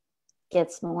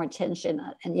gets more attention,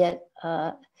 and yet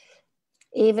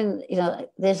even,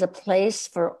 there's a place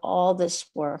for all this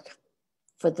work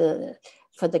for the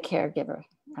caregiver,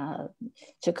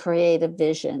 to create a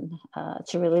vision,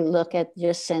 to really look at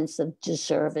your sense of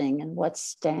deserving and what's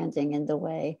standing in the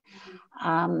way,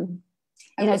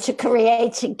 to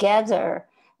create together.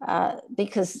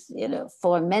 Because,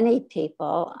 for many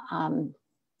people,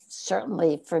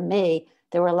 certainly for me,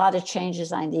 there were a lot of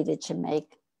changes I needed to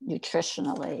make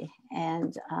nutritionally.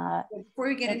 And before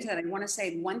we get into that, I want to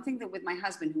say one thing, that with my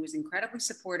husband, who was incredibly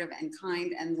supportive and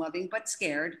kind and loving, but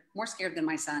scared, more scared than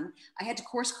my son, I had to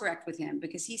course correct with him,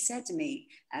 because he said to me,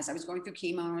 as I was going through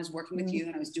chemo and I was working with you,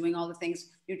 and I was doing all the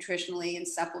things nutritionally and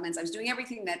supplements, I was doing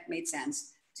everything that made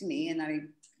sense to me and I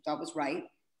thought was right.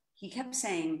 He kept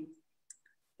saying,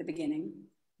 the beginning,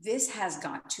 this has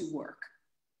got to work.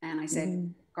 And I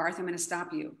said, Garth, I'm going to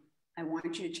stop you. I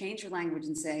want you to change your language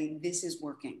and say, this is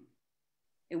working.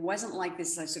 It wasn't like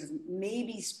this, like sort of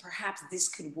maybe perhaps this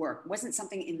could work. It wasn't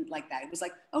something in like that. It was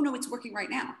like, oh no, it's working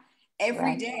right now.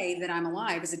 Every day that I'm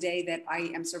alive is a day that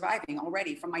I am surviving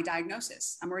already from my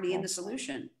diagnosis. I'm already in the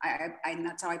solution. And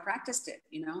that's how I practiced it,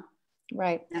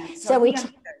 Right. And so we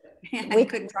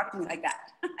couldn't talk to me like that.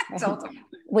 So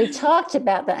we talked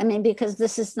about that. I mean, because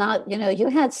this is not, you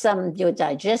had your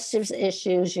digestive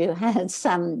issues, you had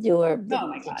your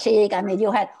fatigue. I mean,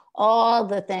 you had all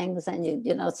the things, and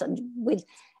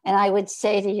and I would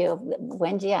say to you,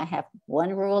 Wendy, I have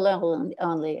one rule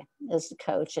only as a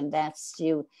coach, and that's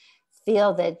you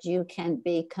feel that you can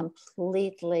be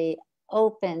completely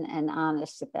open and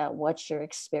honest about what you're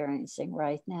experiencing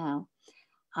right now.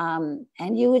 And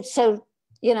you would,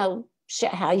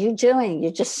 how you doing?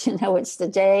 You just, it's the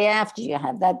day after, you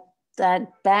have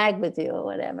that bag with you or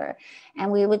whatever.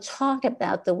 And we would talk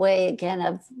about the way, again,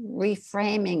 of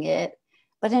reframing it,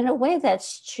 but in a way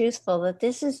that's truthful, that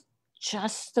this is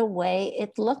just the way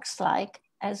it looks like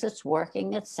as it's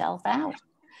working itself out.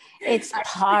 It's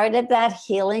part of that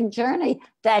healing journey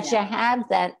that you have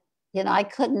that,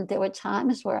 there were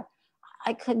times where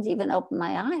I couldn't even open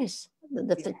my eyes,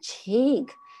 the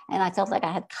fatigue. And I felt like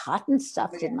I had cotton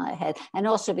stuffed in my head. And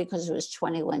also because it was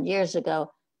 21 years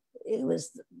ago, it was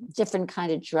different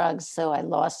kind of drugs. So I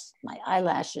lost my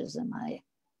eyelashes and my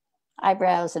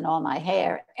eyebrows and all my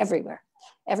hair everywhere.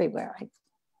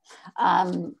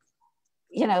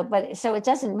 But so it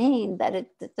doesn't mean that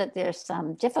that there's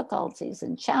some difficulties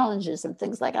and challenges and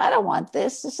things like, I don't want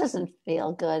this doesn't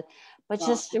feel good. but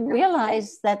just to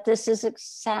realize that this is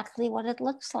exactly what it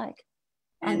looks like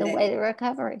and the way to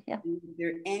recovery. Yeah.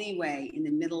 There any way in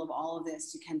the middle of all of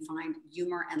this, you can find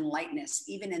humor and lightness,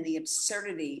 even in the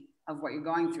absurdity of what you're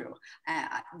going through.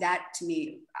 That to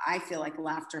me, I feel like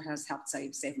laughter has helped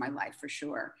save my life for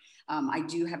sure. I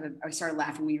started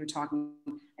laughing when you were talking,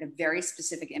 at a very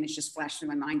specific image just flashed through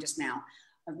my mind just now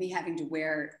of me having to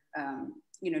wear,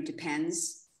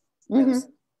 Depends, those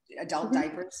adult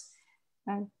diapers.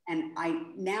 Right. And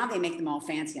now they make them all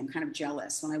fancy. I'm kind of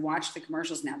jealous. When I watch the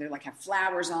commercials now, they're like have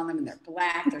flowers on them and they're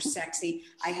black, they're sexy.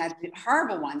 I had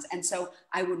horrible ones. And so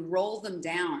I would roll them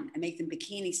down and make them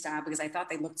bikini style because I thought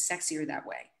they looked sexier that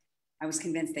way. I was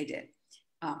convinced they did.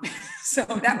 So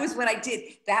that was what I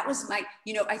did. That was my,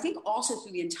 I think also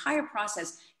through the entire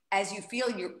process, as you feel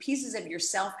your pieces of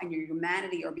yourself and your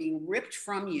humanity are being ripped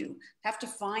from you, have to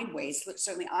find ways.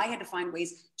 Certainly I had to find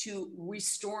ways to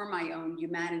restore my own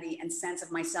humanity and sense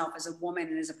of myself as a woman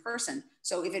and as a person.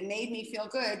 So if it made me feel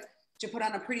good to put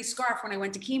on a pretty scarf when I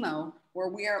went to chemo, or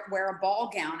wear a ball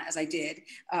gown as I did,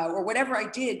 or whatever I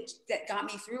did that got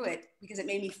me through it, because it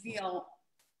made me feel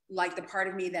like the part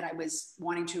of me that I was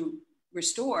wanting to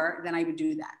restore, then I would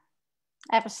do that.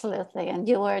 Absolutely. And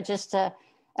you were just a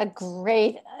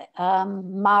great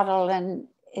model and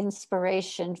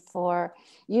inspiration for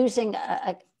using,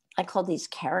 I call these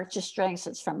character strengths.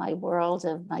 It's from my world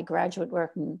of my graduate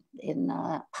work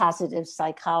in positive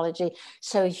psychology.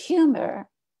 So humor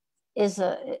is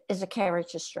a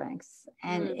character strength,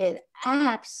 and it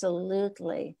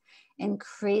absolutely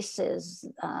increases,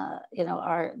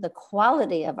 the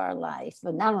quality of our life,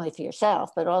 but not only for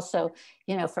yourself, but also,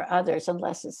 for others,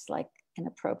 unless it's like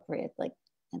inappropriate, like,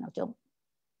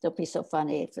 don't be so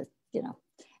funny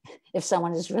if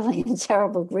someone is really in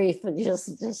terrible grief, and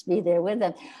just be there with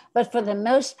them. But for the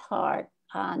most part,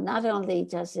 not only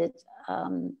does it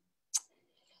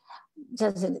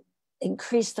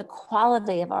increase the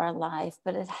quality of our life,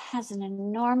 but it has an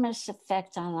enormous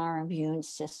effect on our immune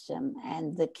system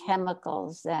and the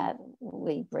chemicals that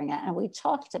we bring out. And we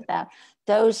talked about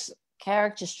those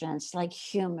character strengths like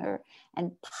humor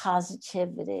and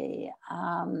positivity,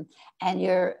 and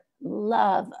your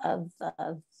love of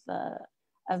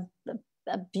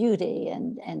beauty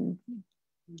and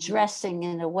dressing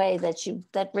in a way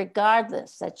that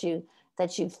regardless that you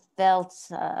felt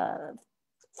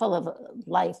full of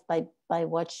life by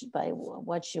what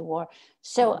you wore.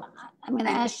 So I'm going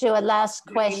to ask you a last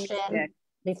question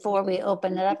before we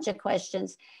open it up to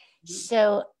questions.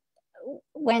 So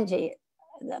Wendy,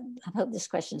 I hope this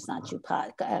question is not too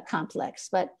complex,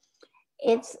 but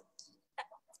it's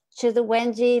to the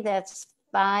Wendy that's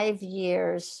 5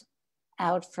 years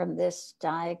out from this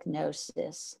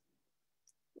diagnosis.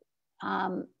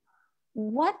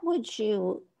 What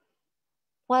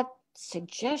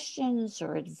suggestions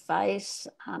or advice,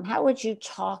 how would you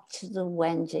talk to the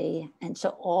Wendy and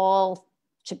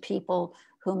to people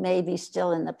who may be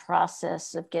still in the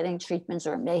process of getting treatments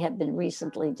or may have been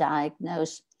recently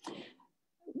diagnosed?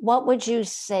 What would you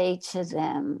say to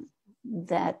them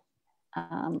that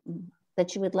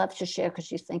you would love to share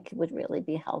because you think it would really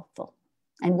be helpful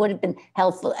and would have been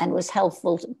helpful and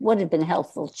would have been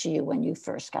helpful to you when you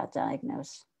first got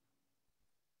diagnosed?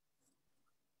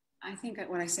 I think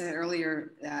what I said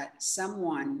earlier, that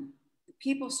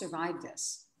people survive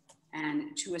this,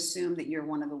 and to assume that you're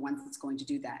one of the ones that's going to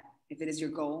do that. If it is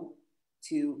your goal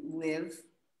to live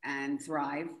and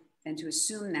thrive, then to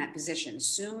assume that position,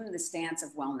 assume the stance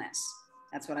of wellness.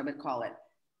 That's what I would call it.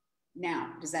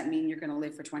 Now, does that mean you're going to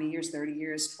live for 20 years, 30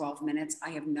 years, 12 minutes? I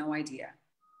have no idea.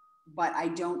 But I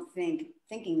don't think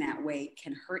thinking that way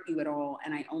can hurt you at all.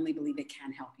 And I only believe it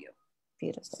can help you.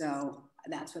 Beautiful. So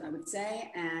that's what I would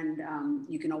say. And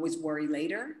you can always worry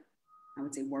later. I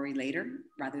would say worry later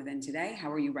rather than today. How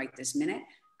are you right this minute?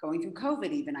 Going through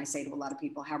COVID, even I say to a lot of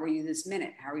people, how are you this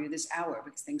minute? How are you this hour?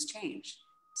 Because things change.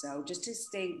 So just to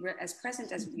stay as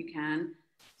present as you can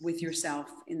with yourself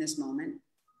in this moment.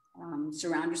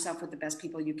 Surround yourself with the best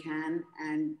people you can,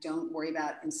 and don't worry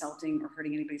about insulting or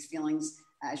hurting anybody's feelings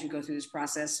as you go through this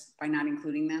process by not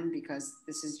including them, because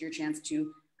this is your chance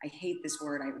to, I hate this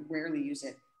word, I rarely use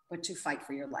it, but to fight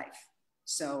for your life.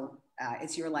 So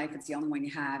it's your life, it's the only one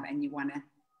you have, and you want to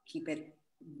keep it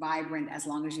vibrant as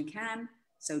long as you can.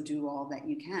 So do all that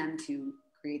you can to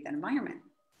create that environment.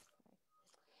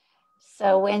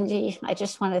 So Wendy, I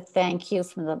just want to thank you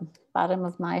from the bottom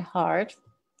of my heart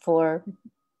for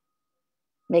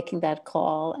making that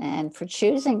call and for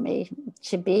choosing me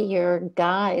to be your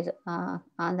guide on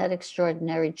that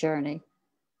extraordinary journey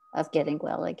of getting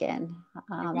well again.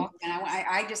 And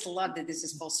I just love that this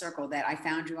is full circle, that I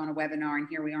found you on a webinar and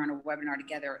here we are on a webinar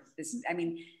together. This is, I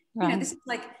mean, right. This is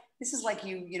like, This is like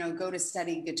you know, go to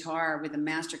study guitar with a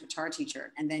master guitar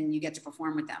teacher, and then you get to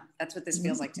perform with them. That's what this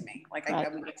feels like to me. Like I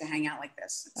would get to hang out like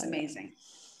this. It's amazing.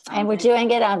 And we're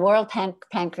doing it on World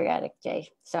Pancreatic Day.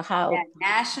 So how? Yeah,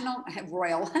 National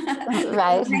Royal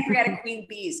Right. Pancreatic Queen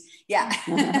Bees. Yeah.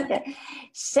 Okay.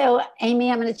 So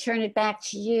Amy, I'm going to turn it back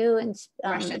to you and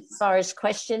as far as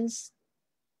questions.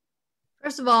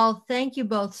 First of all, thank you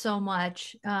both so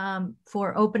much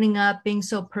for opening up, being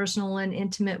so personal and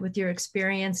intimate with your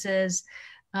experiences.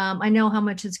 I know how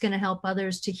much it's going to help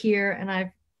others to hear, and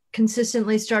I've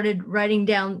consistently started writing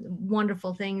down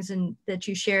wonderful things and that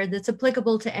you shared that's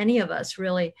applicable to any of us,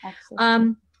 really.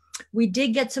 We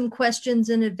did get some questions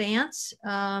in advance.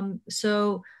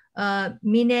 So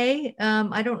Mine,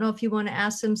 I don't know if you want to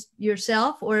ask them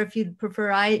yourself or if you'd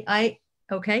prefer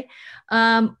okay.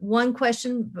 One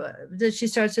question that she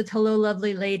starts with, hello,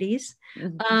 lovely ladies,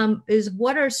 is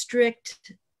what are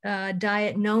strict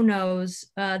diet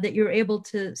no-nos that you're able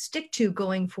to stick to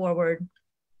going forward?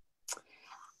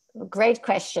 Great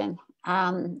question.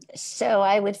 So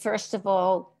I would first of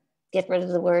all get rid of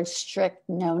the word strict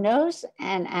no-nos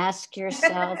and ask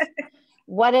yourself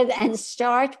and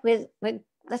start with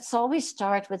let's always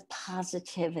start with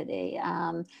positivity.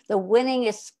 The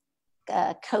winningest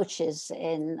coaches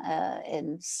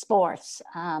in sports,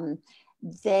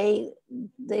 they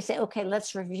say, okay,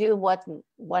 let's review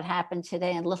what happened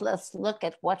today and let's look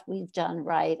at what we've done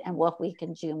right and what we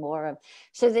can do more of.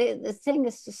 So the thing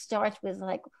is to start with,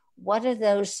 like, what are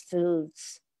those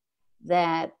foods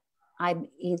that I'm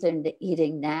either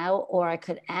eating now or I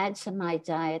could add to my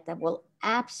diet that will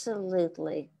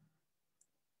absolutely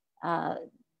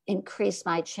increase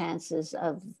my chances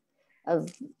of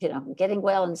getting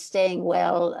well and staying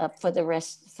well for the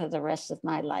rest of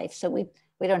my life. So we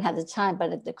don't have the time,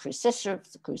 but the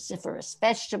cruciferous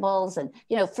vegetables and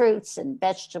fruits and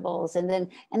vegetables, and then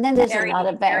there's a lot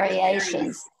of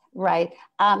variations, right?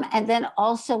 And then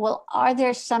also, well, are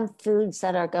there some foods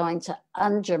that are going to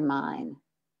undermine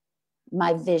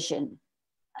my vision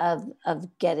of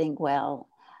getting well?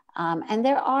 And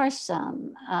there are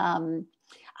some.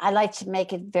 I like to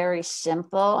make it very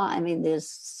simple. I mean, there's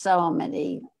so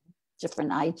many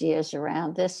different ideas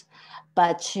around this,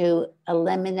 but to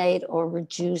eliminate or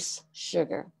reduce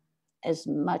sugar as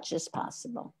much as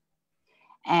possible.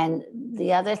 And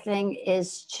the other thing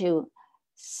is to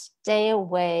stay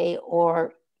away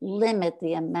or limit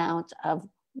the amount of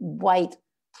white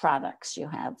products you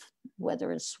have,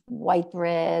 whether it's white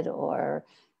bread or,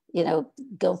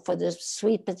 go for the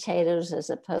sweet potatoes as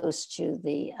opposed to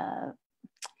the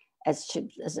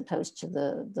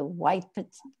the white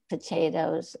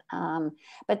potatoes.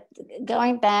 But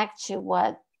going back to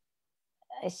what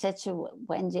I said to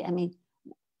Wendy, I mean,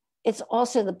 it's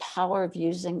also the power of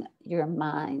using your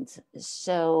mind.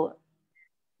 So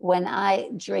when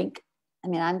I drink, I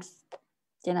mean, I'm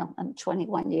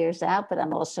 21 years out, but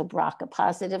I'm also BRCA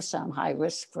positive, so I'm high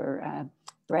risk for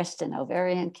breast and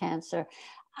ovarian cancer.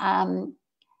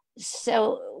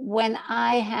 So when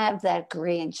I have that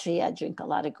green tea, I drink a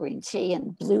lot of green tea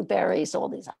and blueberries, all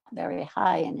these very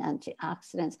high in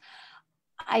antioxidants.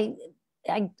 I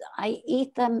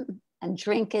eat them and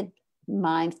drink it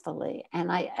mindfully.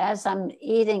 And as I'm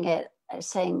eating it, I'm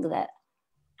saying that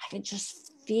I can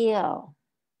just feel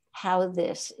how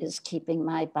this is keeping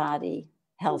my body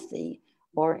healthy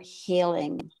or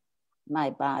healing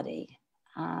my body.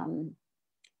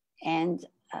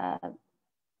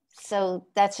 So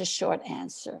that's a short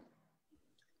answer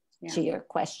to your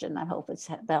question. I hope it's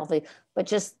healthy, but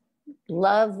just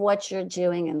love what you're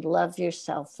doing and love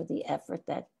yourself for the effort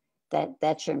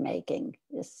that you're making.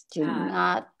 Just do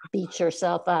not beat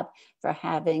yourself up for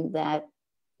having that,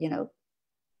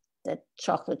 that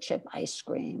chocolate chip ice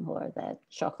cream or that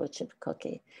chocolate chip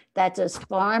cookie. That does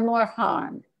far more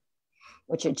harm,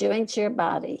 what you're doing to your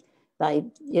body by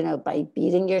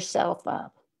beating yourself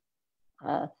up.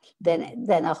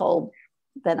 Than a whole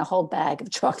bag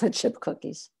of chocolate chip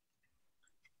cookies.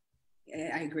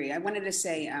 I agree. I wanted to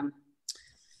say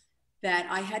that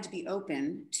I had to be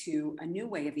open to a new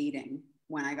way of eating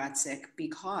when I got sick,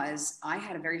 because I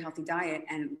had a very healthy diet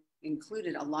and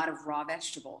included a lot of raw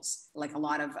vegetables, like a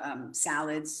lot of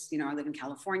salads. I live in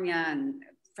California, and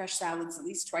fresh salads at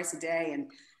least twice a day.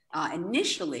 And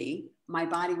initially, my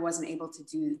body wasn't able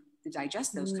to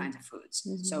digest those kinds of foods.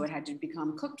 Mm-hmm. So it had to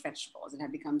become cooked vegetables. It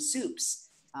had become soups,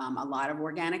 a lot of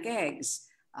organic eggs,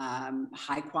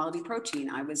 high quality protein.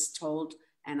 I was told,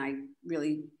 and I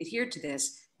really adhered to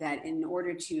this, that in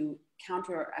order to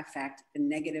counter effect the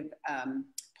negative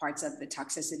parts of the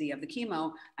toxicity of the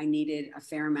chemo, I needed a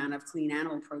fair amount of clean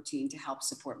animal protein to help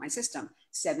support my system.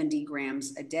 70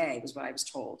 grams a day was what I was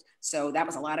told. So that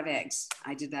was a lot of eggs.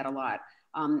 I did that a lot.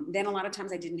 Then a lot of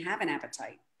times I didn't have an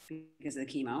appetite because of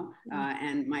the chemo.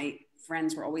 And my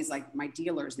friends were always like my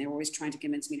dealers, and they were always trying to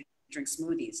convince me to drink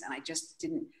smoothies. And I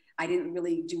didn't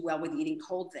really do well with eating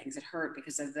cold things. It hurt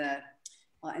because of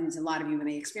and a lot of you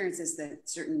may experience this, that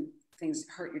certain things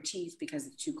hurt your teeth because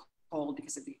it's too cold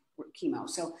because of the chemo.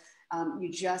 So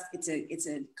it's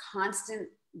a constant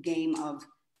game of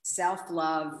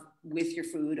self-love with your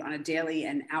food on a daily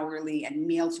and hourly and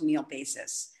meal to meal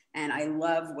basis. And I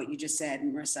love what you just said,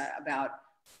 Marisa, about,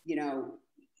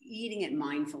 eating it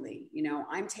mindfully.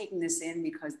 I'm taking this in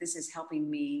because this is helping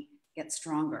me get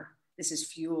stronger. This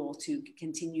is fuel to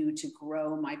continue to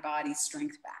grow my body's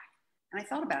strength back. And I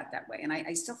thought about it that way. And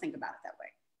I still think about it that way.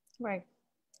 Right.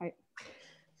 Right.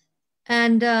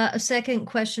 And a second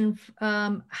question,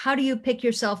 how do you pick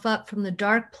yourself up from the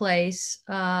dark place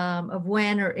of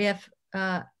when or if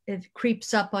it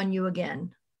creeps up on you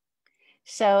again?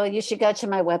 So you should go to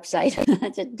my website,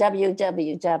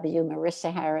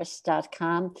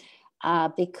 www.marisaharris.com,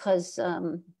 because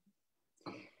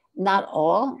not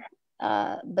all,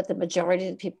 but the majority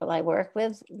of the people I work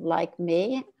with, like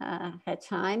me, at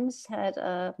times had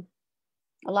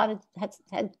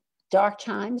had dark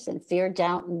times, and fear,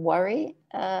 doubt, and worry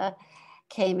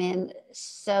came in.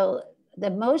 So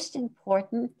the most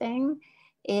important thing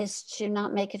is to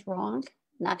not make it wrong.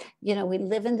 Not, we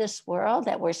live in this world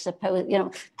that we're supposed,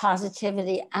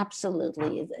 positivity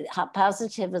absolutely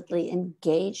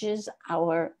engages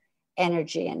our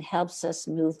energy and helps us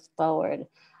move forward.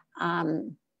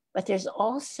 But there's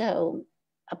also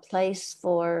a place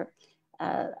for,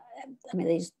 the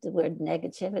word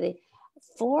negativity,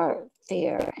 for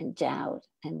fear and doubt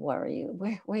and worry.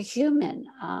 We're human,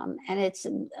 and it's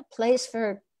a place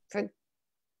for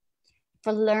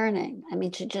learning.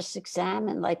 To just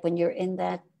examine, like when you're in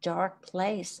that dark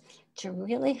place, to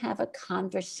really have a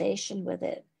conversation with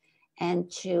it and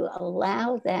to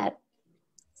allow that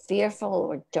fearful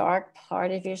or dark part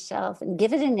of yourself and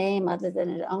give it a name other than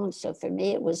its own. So for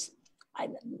me, it was,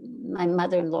 my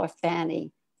mother-in-law,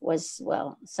 Fanny,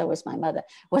 so was my mother,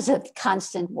 was a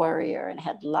constant worrier and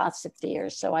had lots of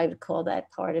fears. So I would call that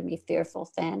part of me Fearful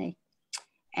Fanny.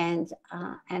 And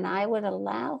I would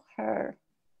allow her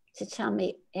to tell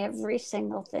me every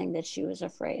single thing that she was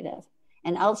afraid of.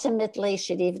 And ultimately,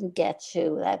 she'd even get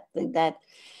to that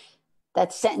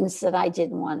sentence that I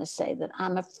didn't want to say, that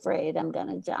I'm afraid I'm going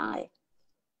to die,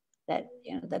 that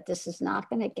this is not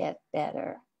going to get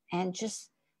better. And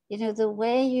just, the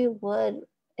way you would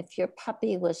if your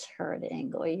puppy was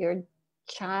hurting or your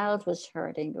child was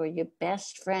hurting or your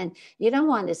best friend, you don't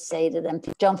want to say to them,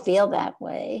 don't feel that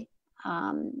way.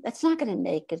 That's not going to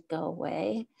make it go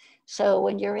away. So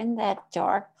when you're in that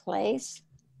dark place,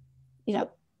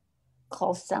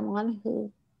 call someone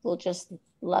who will just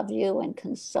love you and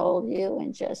console you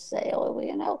and just say,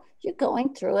 oh, you're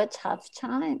going through a tough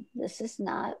time. This is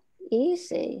not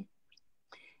easy.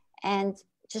 And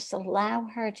just allow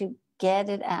her to get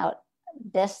it out.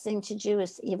 Best thing to do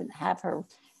is even have her,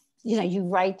 you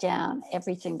write down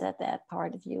everything that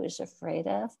part of you is afraid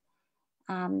of.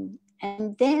 And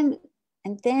then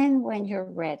when you're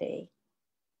ready,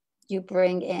 you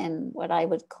bring in what I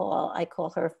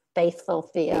call her Faithful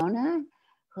Fiona,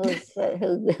 who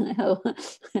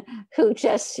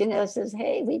just, says,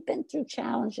 hey, we've been through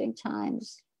challenging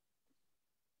times,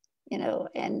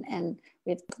 and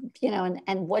we've,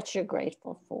 and what you're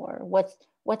grateful for,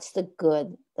 what's the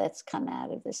good that's come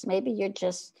out of this. Maybe you're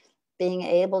just being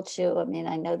able to,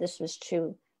 I know this was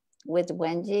true with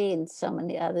Wendy and so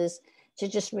many others, to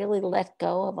just really let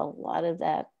go of a lot of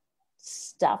that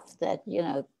stuff that,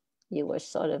 you were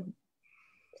sort of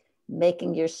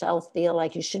making yourself feel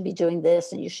like you should be doing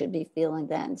this and you should be feeling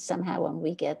that. And somehow when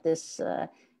we get this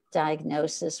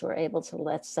diagnosis, we're able to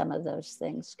let some of those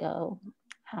things go.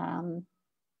 And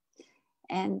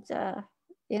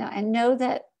know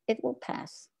that it will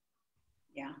pass.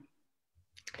 Yeah.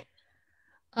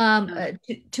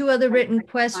 Two other written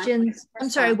questions. I'm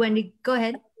sorry, Wendy, go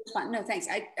ahead. No, thanks.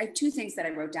 I have two things that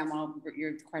I wrote down while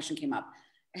your question came up.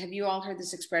 Have you all heard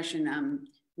this expression?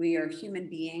 We are human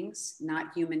beings,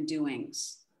 not human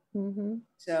doings. Mm-hmm.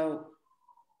 So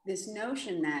this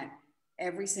notion that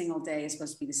every single day is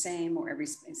supposed to be the same, or every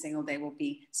single day will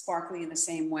be sparkly in the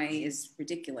same way, is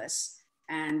ridiculous.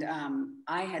 And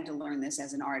I had to learn this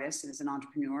as an artist and as an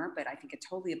entrepreneur, but I think it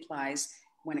totally applies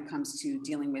when it comes to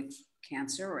dealing with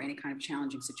cancer or any kind of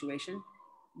challenging situation,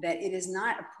 that it is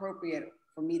not appropriate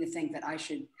for me to think that I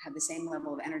should have the same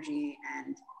level of energy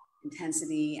and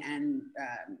intensity and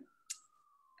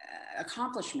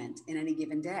accomplishment in any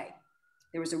given day.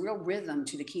 There was a real rhythm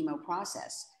to the chemo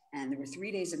process. And there were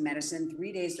 3 days of medicine,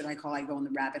 3 days that I go in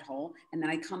the rabbit hole, and then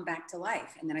I come back to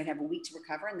life. And then I'd have a week to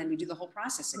recover, and then we do the whole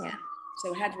process again.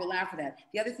 So I had to allow for that.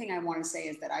 The other thing I want to say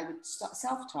is that I would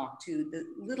self-talk to the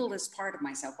littlest part of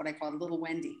myself, what I call little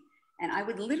Wendy. And I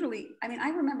would literally, I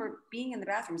remember being in the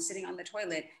bathroom, sitting on the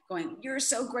toilet going, "You're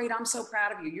so great. I'm so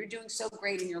proud of you. You're doing so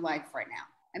great in your life right now."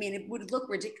 It would look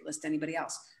ridiculous to anybody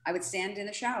else. I would stand in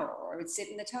a shower, or I would sit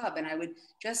in the tub, and I would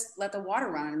just let the water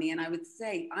run on me. And I would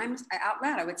say, out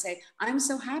loud, I would say, "I'm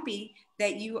so happy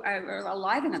that you are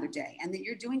alive another day and that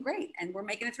you're doing great and we're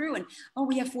making it through. And oh,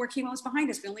 we have 4 chemos behind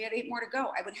us. We only had 8 more to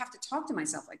go." I would have to talk to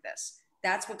myself like this.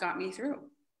 That's what got me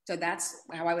through. So that's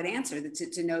how I would answer,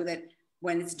 to know that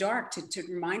when it's dark, to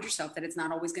remind yourself that it's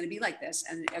not always going to be like this,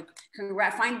 and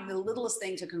find the littlest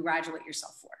thing to congratulate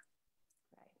yourself for.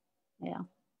 Right. Yeah.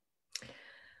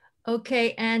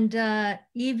 Okay, and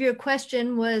Eve, your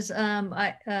question was,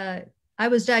 I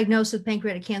was diagnosed with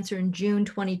pancreatic cancer in June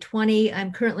 2020.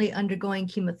 I'm currently undergoing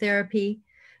chemotherapy.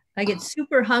 I get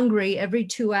super hungry every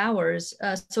 2 hours,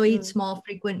 so I eat small,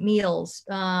 frequent meals,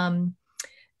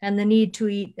 and the need to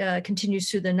eat continues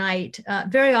through the night.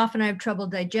 Very often I have trouble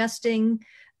digesting.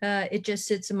 It just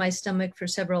sits in my stomach for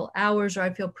several hours, or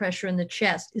I feel pressure in the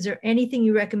chest. Is there anything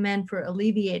you recommend for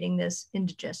alleviating this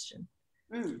indigestion?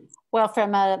 Well,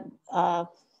 from a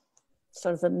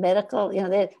sort of a medical,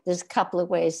 there's a couple of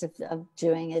ways of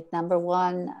doing it. Number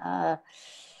one,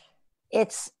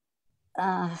 it's,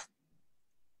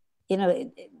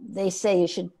 they say you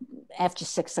should, after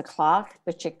 6 o'clock,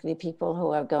 particularly people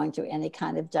who are going through any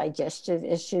kind of digestive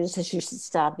issues, that you should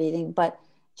stop eating. But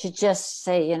to just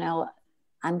say,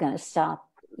 I'm going to stop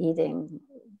eating,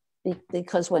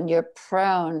 because when you're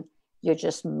prone, you're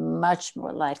just much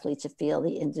more likely to feel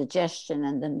the indigestion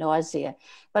and the nausea.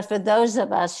 But for those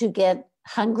of us who get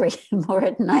hungry more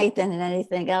at night than in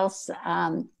anything else,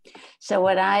 so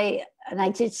I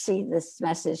did see this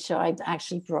message, so I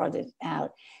actually brought it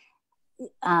out.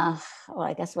 Well,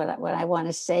 I guess what I want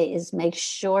to say is, make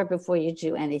sure before you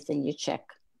do anything, you check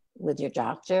with your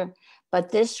doctor.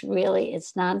 But this really,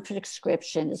 it's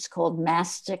non-prescription. It's called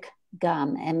mastic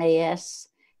gum,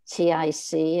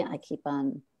 MASTIC. I keep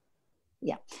on,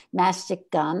 mastic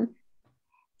gum.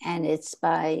 And it's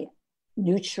by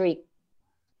Nutricology.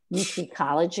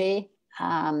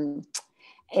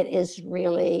 It is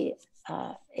really,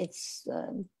 for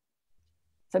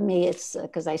me, it's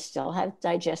because I still have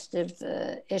digestive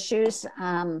issues.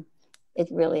 It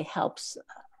really helps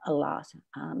a lot.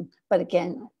 But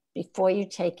again, before you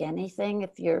take anything,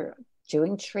 if you're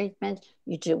doing treatment,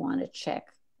 you do want to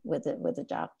check with a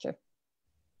doctor.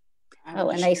 Oh,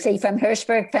 and I see from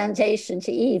Hirschberg Foundation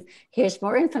to Eve, here's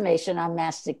more information on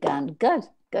mastic gum. Good.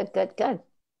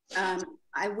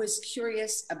 I was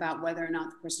curious about whether or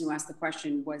not the person who asked the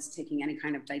question was taking any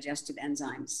kind of digestive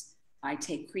enzymes. I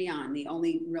take Creon. The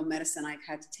only real medicine I've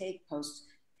had to take post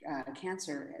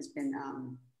cancer has been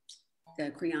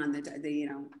the Creon.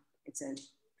 It's a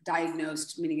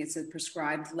diagnosed, meaning it's a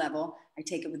prescribed level. I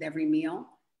take it with every meal.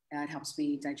 It helps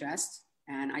me digest.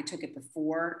 And I took it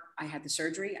before I had the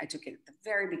surgery. I took it at the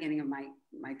very beginning of my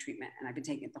treatment, and I've been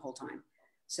taking it the whole time.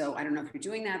 So I don't know if you're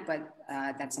doing that, but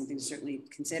that's something to certainly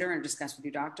consider and discuss with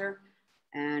your doctor.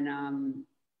 And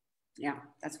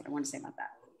that's what I want to say about that.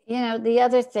 The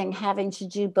other thing, having to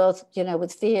do both,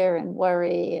 with fear and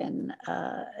worry and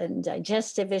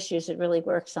digestive issues, it really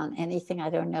works on anything. I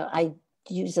don't know. I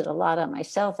use it a lot on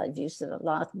myself. I've used it a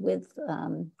lot with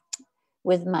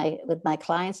my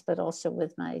clients, but also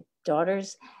with my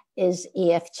daughters, is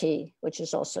EFT, which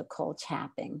is also called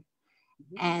tapping.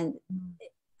 And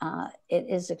it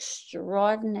is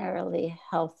extraordinarily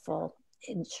helpful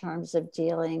in terms of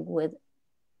dealing with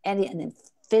any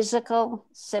physical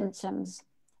symptoms,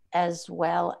 as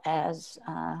well as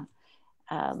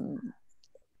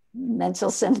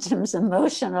mental symptoms,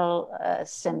 emotional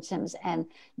symptoms. And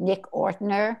Nick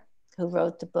Ortner, who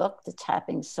wrote the book, The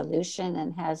Tapping Solution,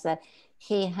 and has that,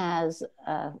 he has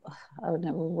an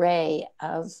array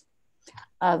of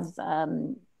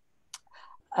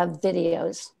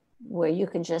videos where you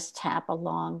can just tap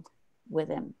along with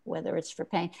him, whether it's for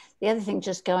pain. The other thing,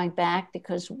 just going back,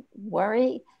 because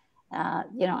worry,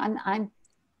 I'm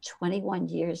 21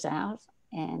 years out,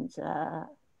 and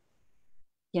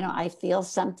I feel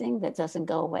something that doesn't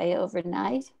go away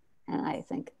overnight, and I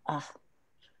think,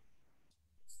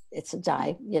 it's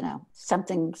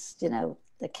something's,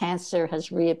 the cancer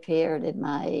has reappeared in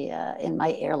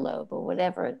my earlobe, or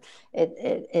whatever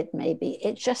it may be.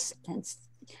 It's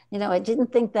I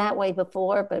didn't think that way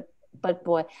before, but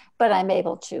I'm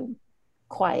able to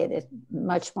quieted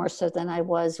much more so than I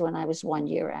was when I was 1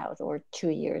 year out or 2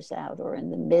 years out or in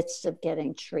the midst of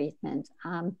getting treatment.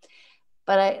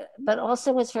 But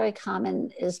also what's very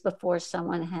common is before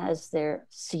someone has their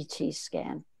CT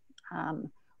scan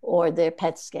or their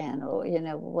PET scan or,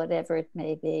 whatever it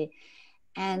may be.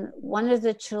 And one of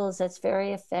the tools that's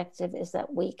very effective is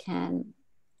that we can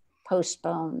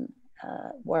postpone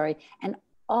worry. And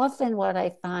often what I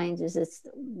find is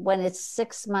when it's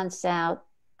 6 months out,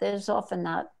 there's often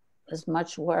not as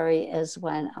much worry as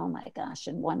when, oh my gosh,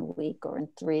 in 1 week or in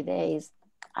 3 days,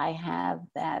 I have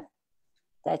that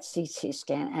CT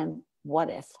scan, and what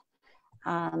if?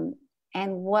 And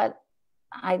what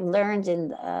I learned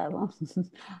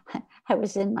I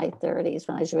was in my 30s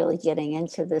when I was really getting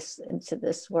into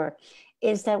this work,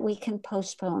 is that we can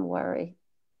postpone worry.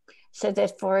 So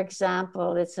that, for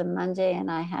example, it's a Monday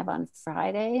and I have on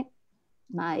Friday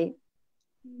my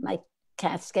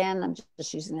CAT scan. I'm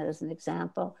just using it as an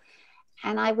example.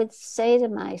 And I would say to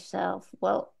myself,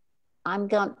 well,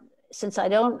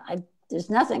 there's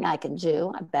nothing I can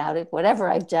do about it. Whatever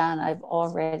I've done, I've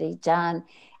already done,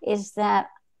 is that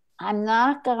I'm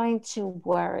not going to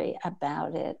worry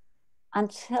about it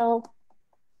until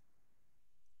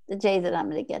the day that I'm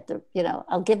going to get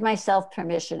I'll give myself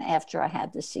permission after I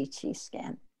had the CT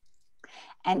scan.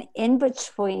 And in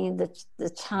between the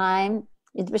time,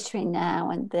 in between now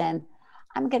and then,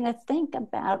 I'm going to think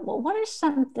about, well, what are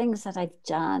some things that I've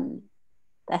done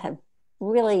that have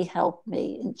really helped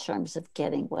me in terms of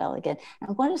getting well again?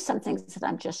 And what are some things that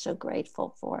I'm just so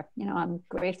grateful for? I'm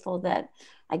grateful that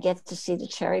I get to see the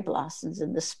cherry blossoms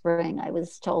in the spring. I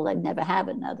was told I'd never have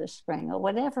another spring, or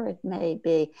whatever it may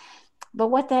be. But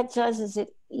what that does is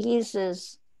it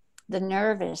eases the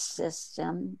nervous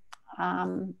system,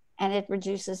 and it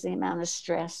reduces the amount of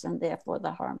stress and therefore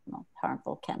the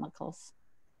harmful chemicals.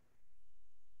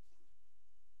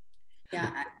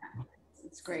 Yeah,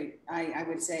 it's great. I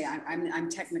would say I'm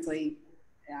technically,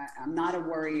 I'm not a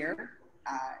worrier.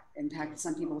 In fact,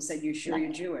 some people say, "You sure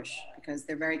you're Jewish?" Because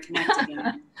they're very connected.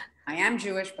 I am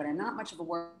Jewish, but I'm not much of a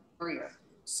worrier.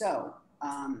 So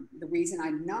the reason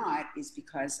I'm not is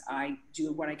because I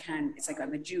do what I can. It's like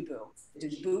I'm a Jew boo. The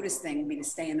Buddhist thing would be to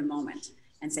stay in the moment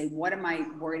and say, what am I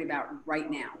worried about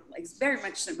right now? Like, it's very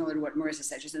much similar to what Marisa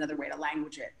said, just another way to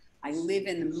language it. I live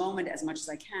in the moment as much as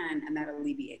I can, and that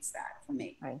alleviates that for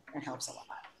me. Right. That helps a lot.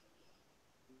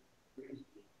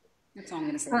 That's all I'm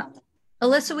going to say about that.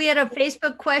 Alyssa, we had a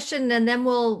Facebook question, and then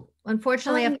we'll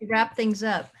unfortunately have to wrap things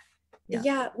up.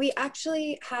 Yeah, we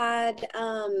actually had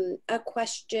a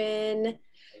question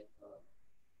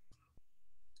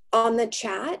on the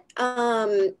chat,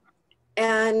 and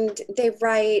they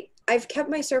write, I've kept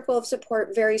my circle of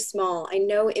support very small. I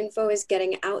know info is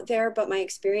getting out there, but my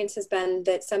experience has been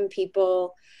that some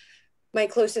people, my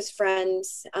closest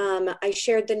friends, I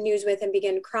shared the news with and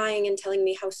began crying and telling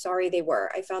me how sorry they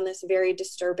were. I found this very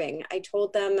disturbing. I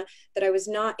told them that I was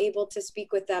not able to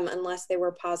speak with them unless they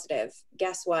were positive.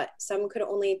 Guess what? Some could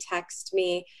only text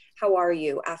me, "How are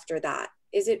you?" after that.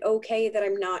 Is it okay that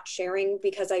I'm not sharing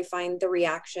because I find the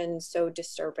reaction so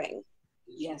disturbing?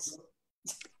 Yes.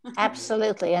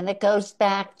 Absolutely. And it goes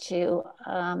back to,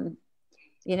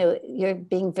 you're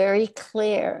being very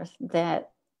clear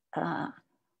that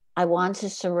I want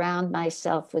to surround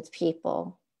myself with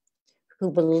people who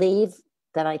believe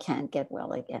that I can get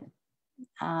well again.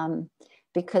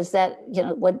 Because that,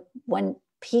 when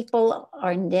people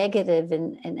are negative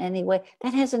in any way,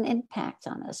 that has an impact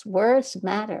on us. Words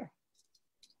matter.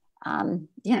 And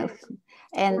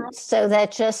so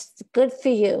that just good for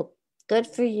you. Good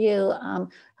for you.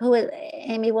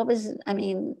 Amy, what's the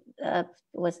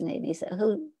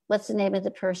name of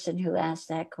the person who asked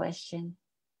that question?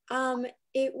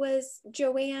 It was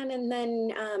Joanne, and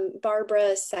then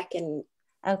Barbara second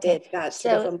did that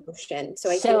sort of emotion. So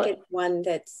I think it's one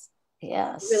that's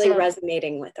really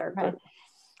resonating with our group.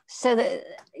 So that,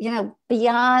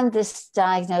 beyond this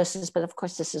diagnosis, but of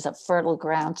course this is a fertile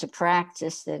ground to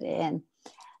practice it in,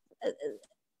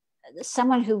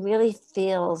 someone who really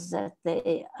feels that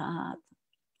they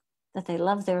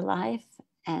love their life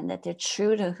and that they're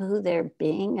true to who they're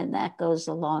being, and that goes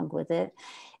along with it,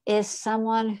 is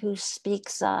someone who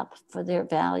speaks up for their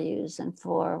values and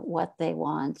for what they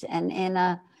want, and in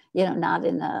a, not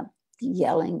in a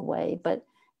yelling way, but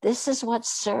this is what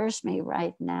serves me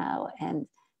right now, and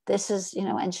this is,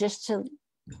 and just to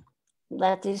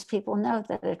let these people know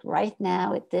that right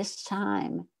now at this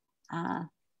time,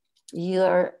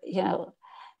 you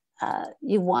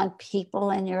want people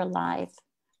in your life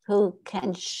who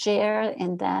can share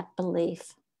in that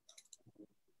belief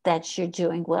that you're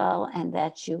doing well and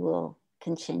that you will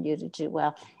continue to do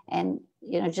well. And,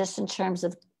 just in terms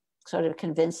of sort of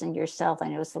convincing yourself. I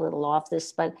know it's a little off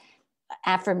this, but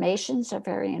affirmations are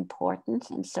very important.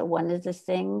 And so one of the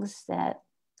things that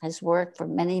has worked for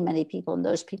many, many people, and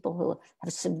those people who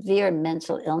have severe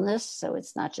mental illness, so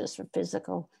it's not just for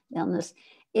physical illness,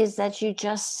 is that you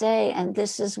just say, and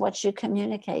this is what you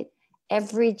communicate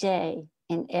every day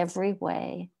in every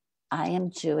way, I am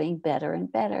doing better and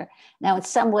better. Now, in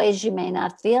some ways you may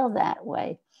not feel that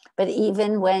way, but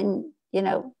even when,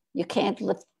 you can't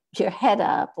lift your head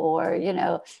up or,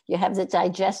 you have the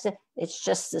digestive, it's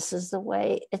just, this is the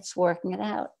way it's working it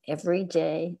out every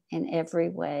day in every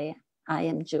way. I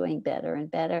am doing better and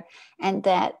better. And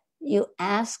that you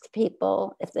ask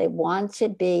people if they want to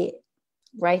be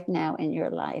right now in your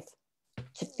life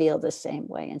to feel the same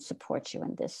way and support you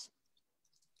in this.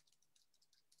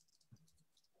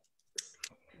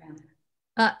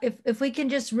 If we can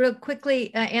just real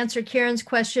quickly answer Karen's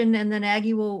question, and then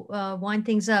Aggie will wind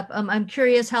things up. I'm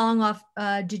curious, how long off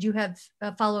did you have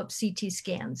follow-up CT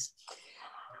scans?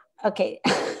 Okay,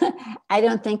 I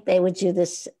don't think they would do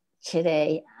this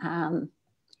today,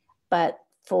 but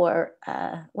for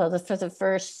the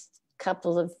first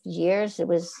couple of years, it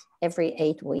was every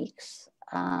 8 weeks.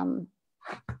 And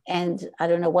I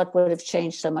don't know what would have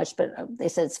changed so much, but they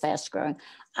said it's fast growing.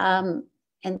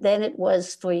 And then it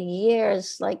was for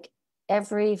years, like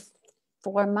every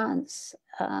 4 months,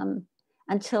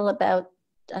 until about,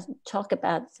 talk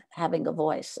about having a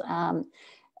voice.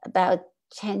 About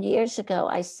 10 years ago,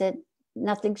 I said,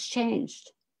 nothing's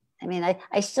changed. I mean,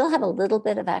 I still have a little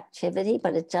bit of activity,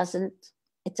 but it doesn't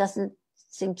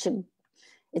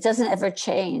ever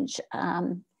change.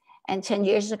 And 10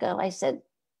 years ago, I said,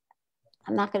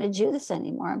 I'm not going to do this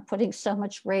anymore. I'm putting so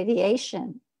much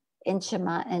radiation into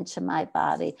my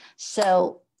body.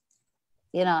 So,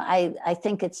 I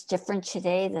think it's different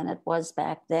today than it was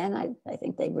back then. I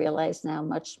think they realize now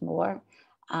much more.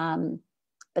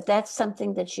 But that's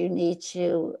something that you need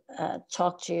to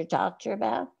talk to your doctor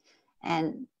about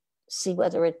and see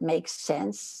whether it makes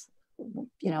sense,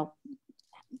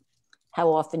 how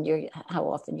often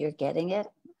you're getting it.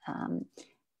 And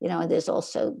there's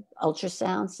also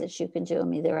ultrasounds that you can do. I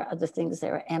mean, there are other things.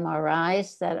 There are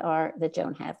MRIs that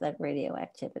don't have that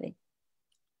radioactivity.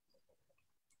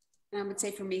 And I would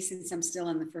say for me, since I'm still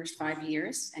in the first 5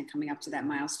 years and coming up to that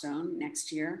milestone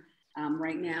next year,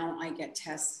 right now I get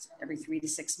tests every 3 to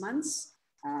 6 months.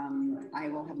 I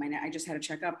will have I just had a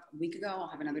checkup a week ago. I'll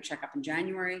have another checkup in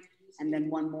January, and then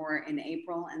one more in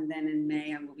April, and then in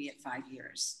May I will be at 5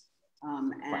 years.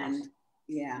 And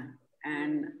yeah.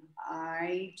 And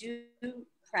I do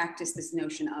practice this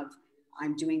notion of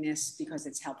I'm doing this because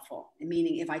it's helpful. And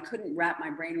meaning if I couldn't wrap my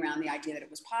brain around the idea that it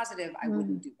was positive, I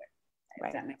wouldn't do it,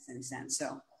 if that makes any sense.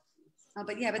 So, but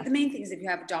the main thing is if you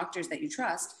have doctors that you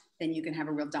trust, then you can have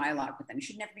a real dialogue with them. You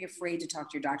should never be afraid to talk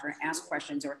to your doctor and ask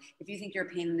questions, or if you think you're a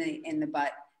pain in the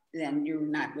butt, then you're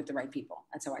not with the right people.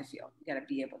 That's how I feel. You got to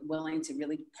be willing to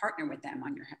really partner with them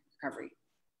on your recovery.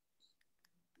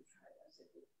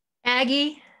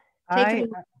 Aggie?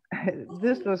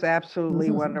 This was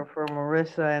absolutely wonderful,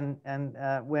 Marisa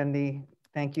and Wendy.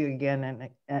 Thank you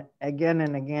again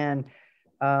and again.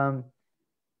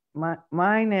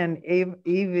 Mine and Eve,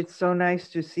 it's so nice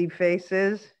to see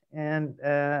faces, and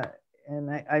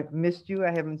I missed you.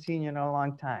 I haven't seen you in a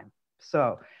long time.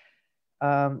 So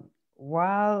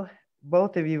while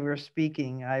both of you were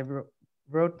speaking, I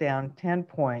wrote down 10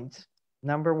 points.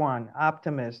 Number 1,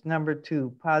 optimist. Number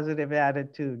 2, positive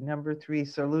attitude. Number 3,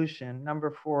 solution.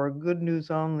 Number 4, good news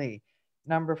only.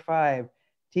 Number 5,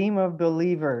 team of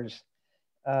believers.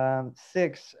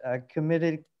 6,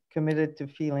 committed to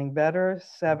feeling better.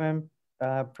 7,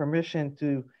 permission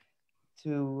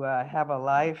to have a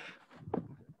life,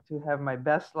 to have my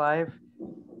best life.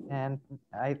 And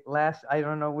I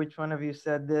don't know which one of you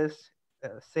said this.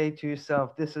 Say to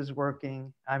yourself, this is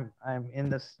working. I'm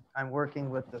working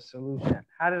with the solution.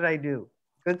 How did I do?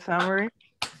 Good summary?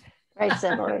 Great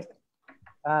summary.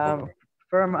 From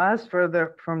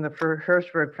the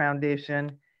Hirschberg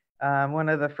Foundation, one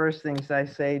of the first things I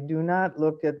say, do not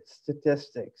look at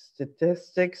statistics.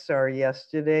 Statistics are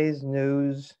yesterday's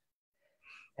news.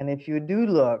 And if you do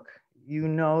look, you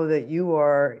know that you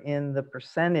are in the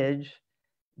percentage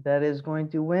that is going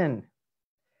to win.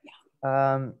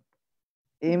 Yeah.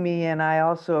 Amy and I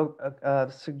also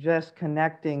suggest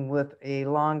connecting with a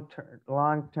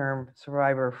long-term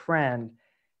survivor friend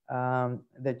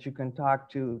that you can talk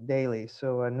to daily.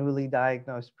 So a newly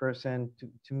diagnosed person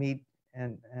to meet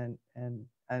and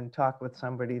talk with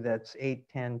somebody that's 8,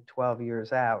 10, 12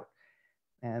 years out.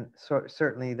 And so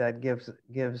certainly that gives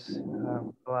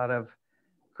a lot of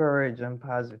courage and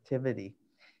positivity.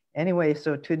 Anyway,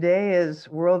 so today is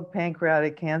World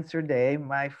Pancreatic Cancer Day.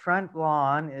 My front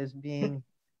lawn is being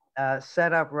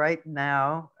set up right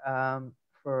now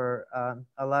for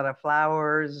a lot of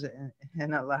flowers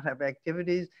and a lot of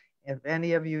activities. If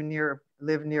any of you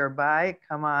live nearby,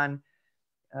 come on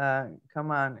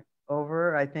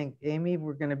over. I think, Amy,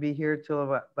 we're going to be here till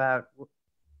about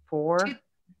 4?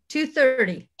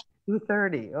 2:30.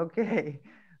 2:30. Okay.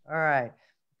 All right.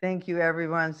 Thank you,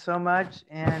 everyone, so much,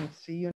 and see you.